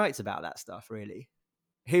 who writes about that stuff, really?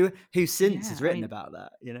 Who since has written about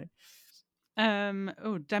that,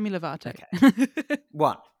 Demi Lovato.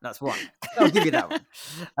 Okay. That's one. I'll give you that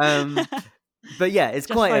one. But yeah, it's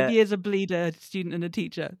just quite 5 years, a bleeder, a student and a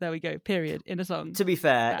teacher. There we go. Period. In a song. To be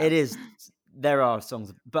fair, it is. There are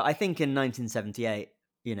songs, but I think in 1978,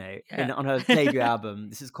 on her debut album,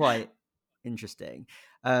 this is quite interesting.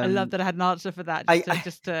 I love that I had an answer for that,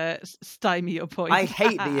 just to stymie your point. I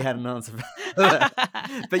hate that you had an answer for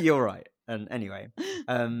that, but you're right. And anyway,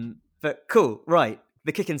 but cool, right?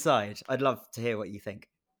 The Kick Inside. I'd love to hear what you think.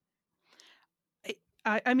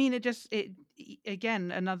 I mean, it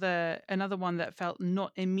again, another one that felt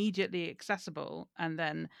not immediately accessible, and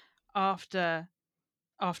then after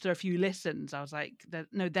a few listens, I was like,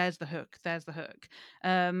 no, there's the hook.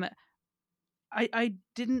 I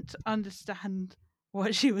didn't understand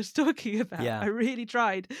what she was talking about. I really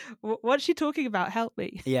tried. What's she talking about? Help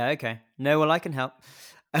me. Yeah, okay. No, well, I can help.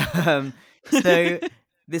 So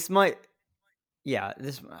this might, I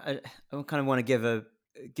kind of want to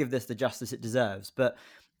give this the justice it deserves, but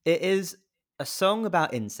it is a song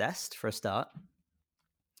about incest for a start.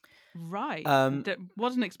 Right.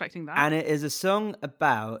 Wasn't expecting that. And it is a song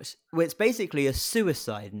about, it's basically a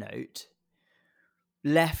suicide note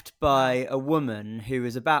left by a woman who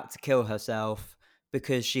is about to kill herself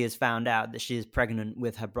because she has found out that she is pregnant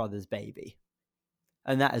with her brother's baby.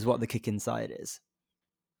 And that is what The Kick Inside is.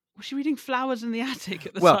 Was she reading Flowers in the Attic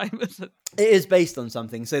at the time? It is based on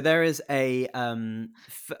something. So there is a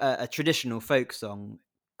traditional folk song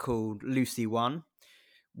called Lucy One,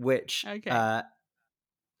 which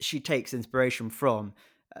she takes inspiration from.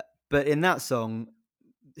 But in that song,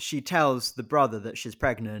 she tells the brother that she's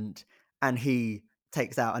pregnant, and he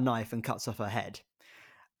takes out a knife and cuts off her head.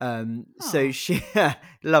 So she,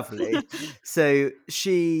 lovely. So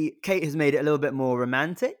Kate has made it a little bit more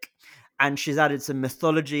romantic, and she's added some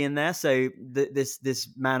mythology in there. So this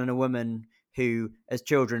man and a woman who, as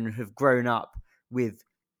children, have grown up with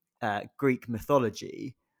Greek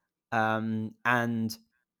mythology, and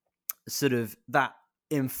sort of that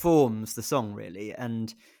informs the song, really.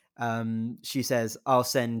 And she says, "I'll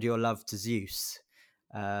send your love to Zeus.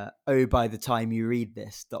 Oh, by the time you read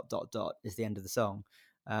this, ... is the end of the song."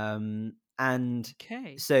 And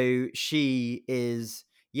so she is,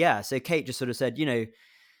 so Kate just sort of said,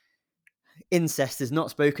 incest is not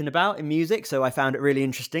spoken about in music, so I found it really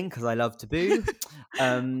interesting because I love taboo.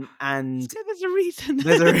 And there's a reason.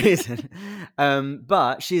 There's a reason.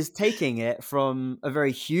 But she's taking it from a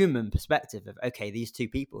very human perspective of, okay, these two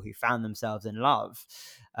people who found themselves in love,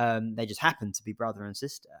 they just happen to be brother and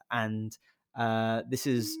sister. And this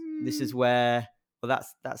is where, well,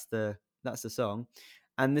 that's the song.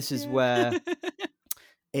 And this is where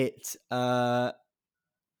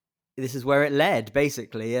this is where it led,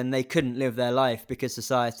 basically, and they couldn't live their life because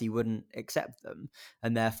society wouldn't accept them,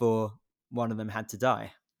 and therefore one of them had to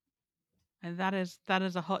die. And that is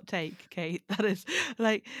a hot take, Kate. That is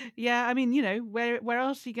I mean, where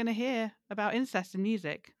else are you going to hear about incest in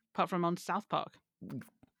music apart from on South Park?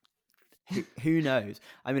 Who knows?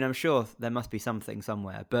 I mean, I'm sure there must be something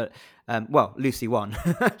somewhere, but well, Lucy won,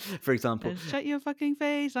 for example. Shut your fucking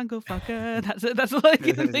face, Uncle Fucker. That's all I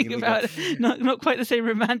can think about. Not quite the same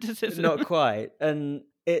romanticism. Not quite. And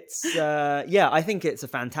it's yeah, I think it's a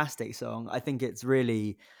fantastic song. I think it's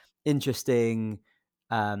really interesting,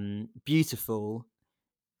 beautiful,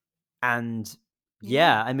 and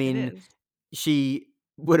yeah, I it mean, is. she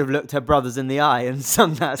would have looked her brothers in the eye and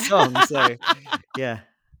sung that song. So yeah.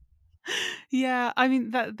 Yeah, I mean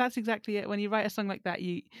that's exactly it. When you write a song like that,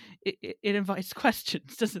 it invites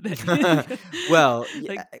questions, doesn't it? Well,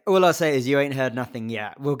 Like, all I'll say is you ain't heard nothing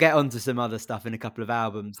yet. We'll get onto some other stuff in a couple of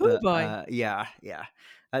albums oh that, boy, yeah,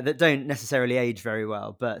 that don't necessarily age very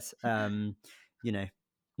well, but you know.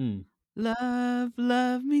 Hmm.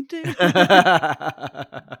 love me do.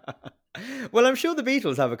 Well, I'm sure the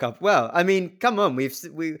Beatles have a couple. Well, I mean, come on, we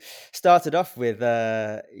started off with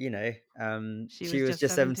She she was was just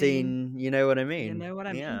just 17. 17. You know what I You mean? know what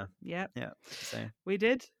I mean? Yeah, Yep, yeah. So. we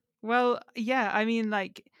did. Well, yeah, I mean,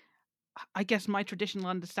 like, I guess my traditional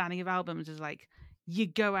understanding of albums is like you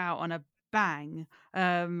go out on a bang,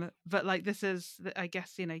 but like this is, I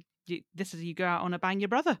guess, this is you go out on a bang your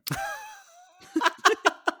brother.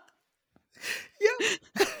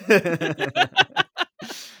 Yeah.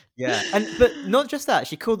 Yeah, but not just that,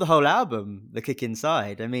 she called the whole album "The Kick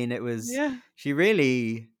Inside." I mean, it was Yeah. she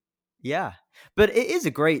really yeah. But it is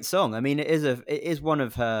a great song. I mean, it is one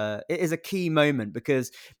of her it is a key moment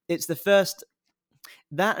because it's the first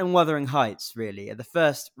that and Wuthering Heights really are the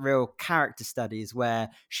first real character studies where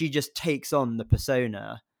she just takes on the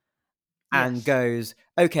persona and Yes. goes,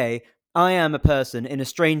 "Okay, I am a person in a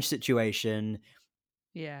strange situation.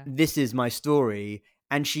 Yeah. This is my story,"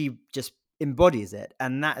 and she just embodies it,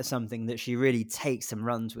 and that is something that she really takes and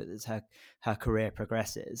runs with as her career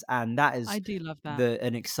progresses, and that I is do love that.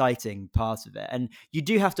 an exciting part of it. And you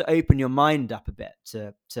do have to open your mind up a bit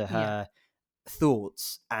to Yeah. her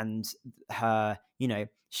thoughts and her,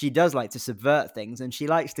 she does like to subvert things, and she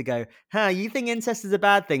likes to go, you think incest is a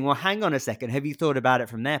bad thing? Well, hang on a second, have you thought about it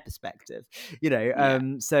from their perspective? Yeah.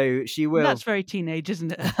 So she That's will. very teenage,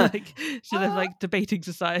 isn't it? Like sort of uh, like debating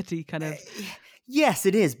society kind of. Yes,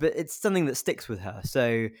 it is, but it's something that sticks with her.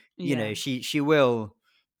 So Yeah. she will,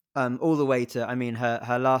 all the way to. I mean,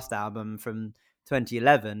 her last album from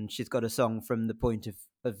 2011. She's got a song from the point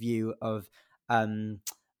of view of,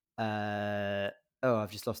 uh, oh,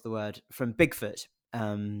 I've just lost the word, from Bigfoot.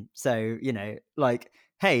 So like,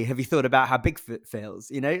 hey, have you thought about how Bigfoot feels?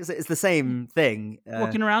 It's the same thing.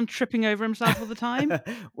 Walking around tripping over himself all the time.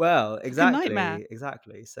 Well, Fucking nightmare.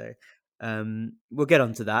 exactly. So, we'll get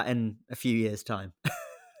onto that in a few years' time.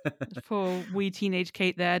 Poor wee teenage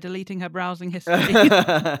Kate there deleting her browsing history.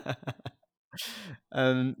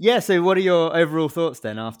 Yeah. So, what are your overall thoughts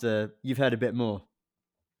then after you've heard a bit more?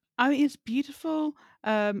 I mean, it's beautiful.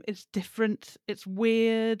 It's different. It's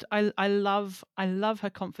weird. I love her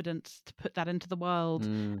confidence to put that into the world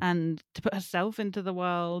Mm, and to put herself into the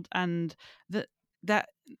world, and that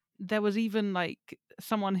there was even like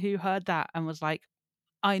someone who heard that and was like,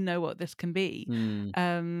 I know what this can be. mm,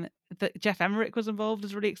 Um, that Jeff Emerick was involved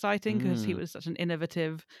is really exciting because he mm. was such an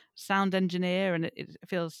innovative sound engineer, and it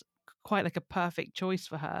feels quite like a perfect choice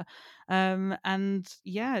for her. And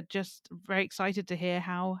yeah, just very excited to hear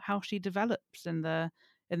how she develops in the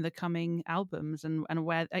coming albums, and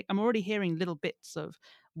where I'm already hearing little bits of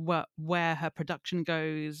where her production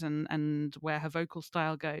goes, and where her vocal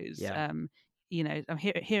style goes. Yeah. I'm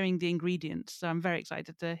hearing the ingredients, so I'm very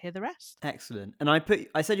excited to hear the rest. Excellent. And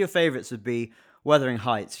I said your favorites would be Wuthering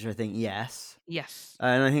Heights, which I think yes. Yes,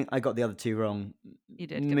 And I think I got the other two wrong, you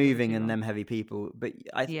did get the other Moving two and wrong. Them Heavy People. But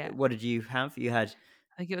Yeah, what did you have? You had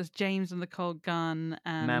I think it was James and the Cold Gun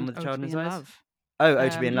Man and with a Oh to Child in Be His in Eyes. Love. Oh, Oh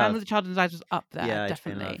to Be in Man Love. with the Child in His Eyes was up there, Yeah, Oh to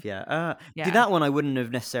Be in Love. definitely. Yeah. See, Yeah, that one I wouldn't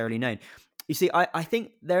have necessarily known. You see, I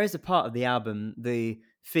think there is a part of the album, the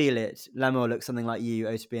Feel It, L'amour looks something like you,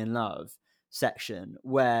 Oh to Be in Love section,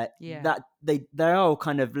 where yeah. that they're all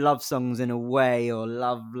kind of love songs in a way, or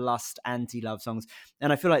love lust anti-love songs,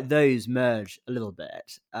 and I feel like those merge a little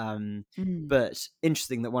bit. Mm, But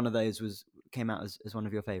interesting that one of those came out as one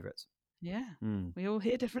of your favorites. yeah. Mm, We all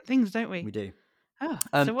hear different things, don't we we? do. Oh,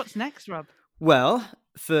 Um, so what's next, Rob? Well,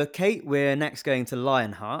 for Kate, we're next going to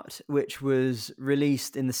Lionheart, which was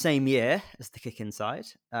released in the same year as The Kick Inside.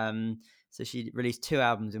 So she released two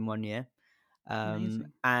albums in 1 year.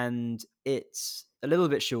 Amazing. And it's a little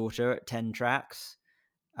bit shorter at 10 tracks.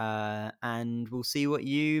 And we'll see what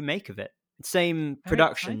you make of it. Same Very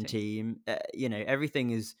production exciting. team.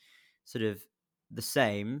 Everything is sort of the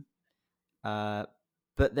same.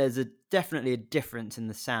 But there's definitely a difference in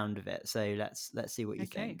the sound of it. So let's see what you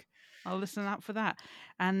Okay. think. I'll listen out for that.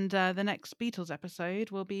 And the next Beatles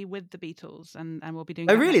episode will be with the Beatles, and we'll be doing.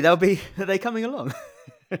 Oh, that really? next. Are they coming along?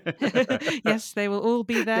 Yes, they will all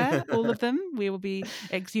be there, all of them. We will be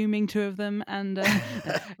exhuming 2 of them, and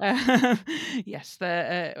yes,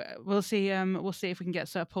 we'll see. We'll see if we can get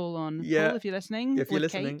Sir Paul on. Yeah, Paul, if you're listening, if you're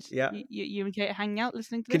with listening, Kate, yeah. you and Kate hanging out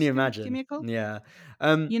listening to this. Can you Give imagine? me a call. Yeah.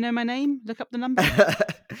 You know my name. Look up the number.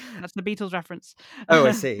 That's the Beatles reference. Oh,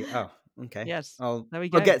 I see. Oh, okay. Yes. There we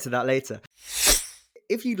go. I'll get to that later.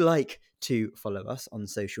 If you'd like to follow us on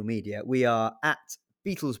social media, we are at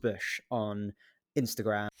Beatlesbush on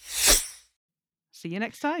Instagram. See you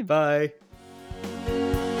next time. Bye.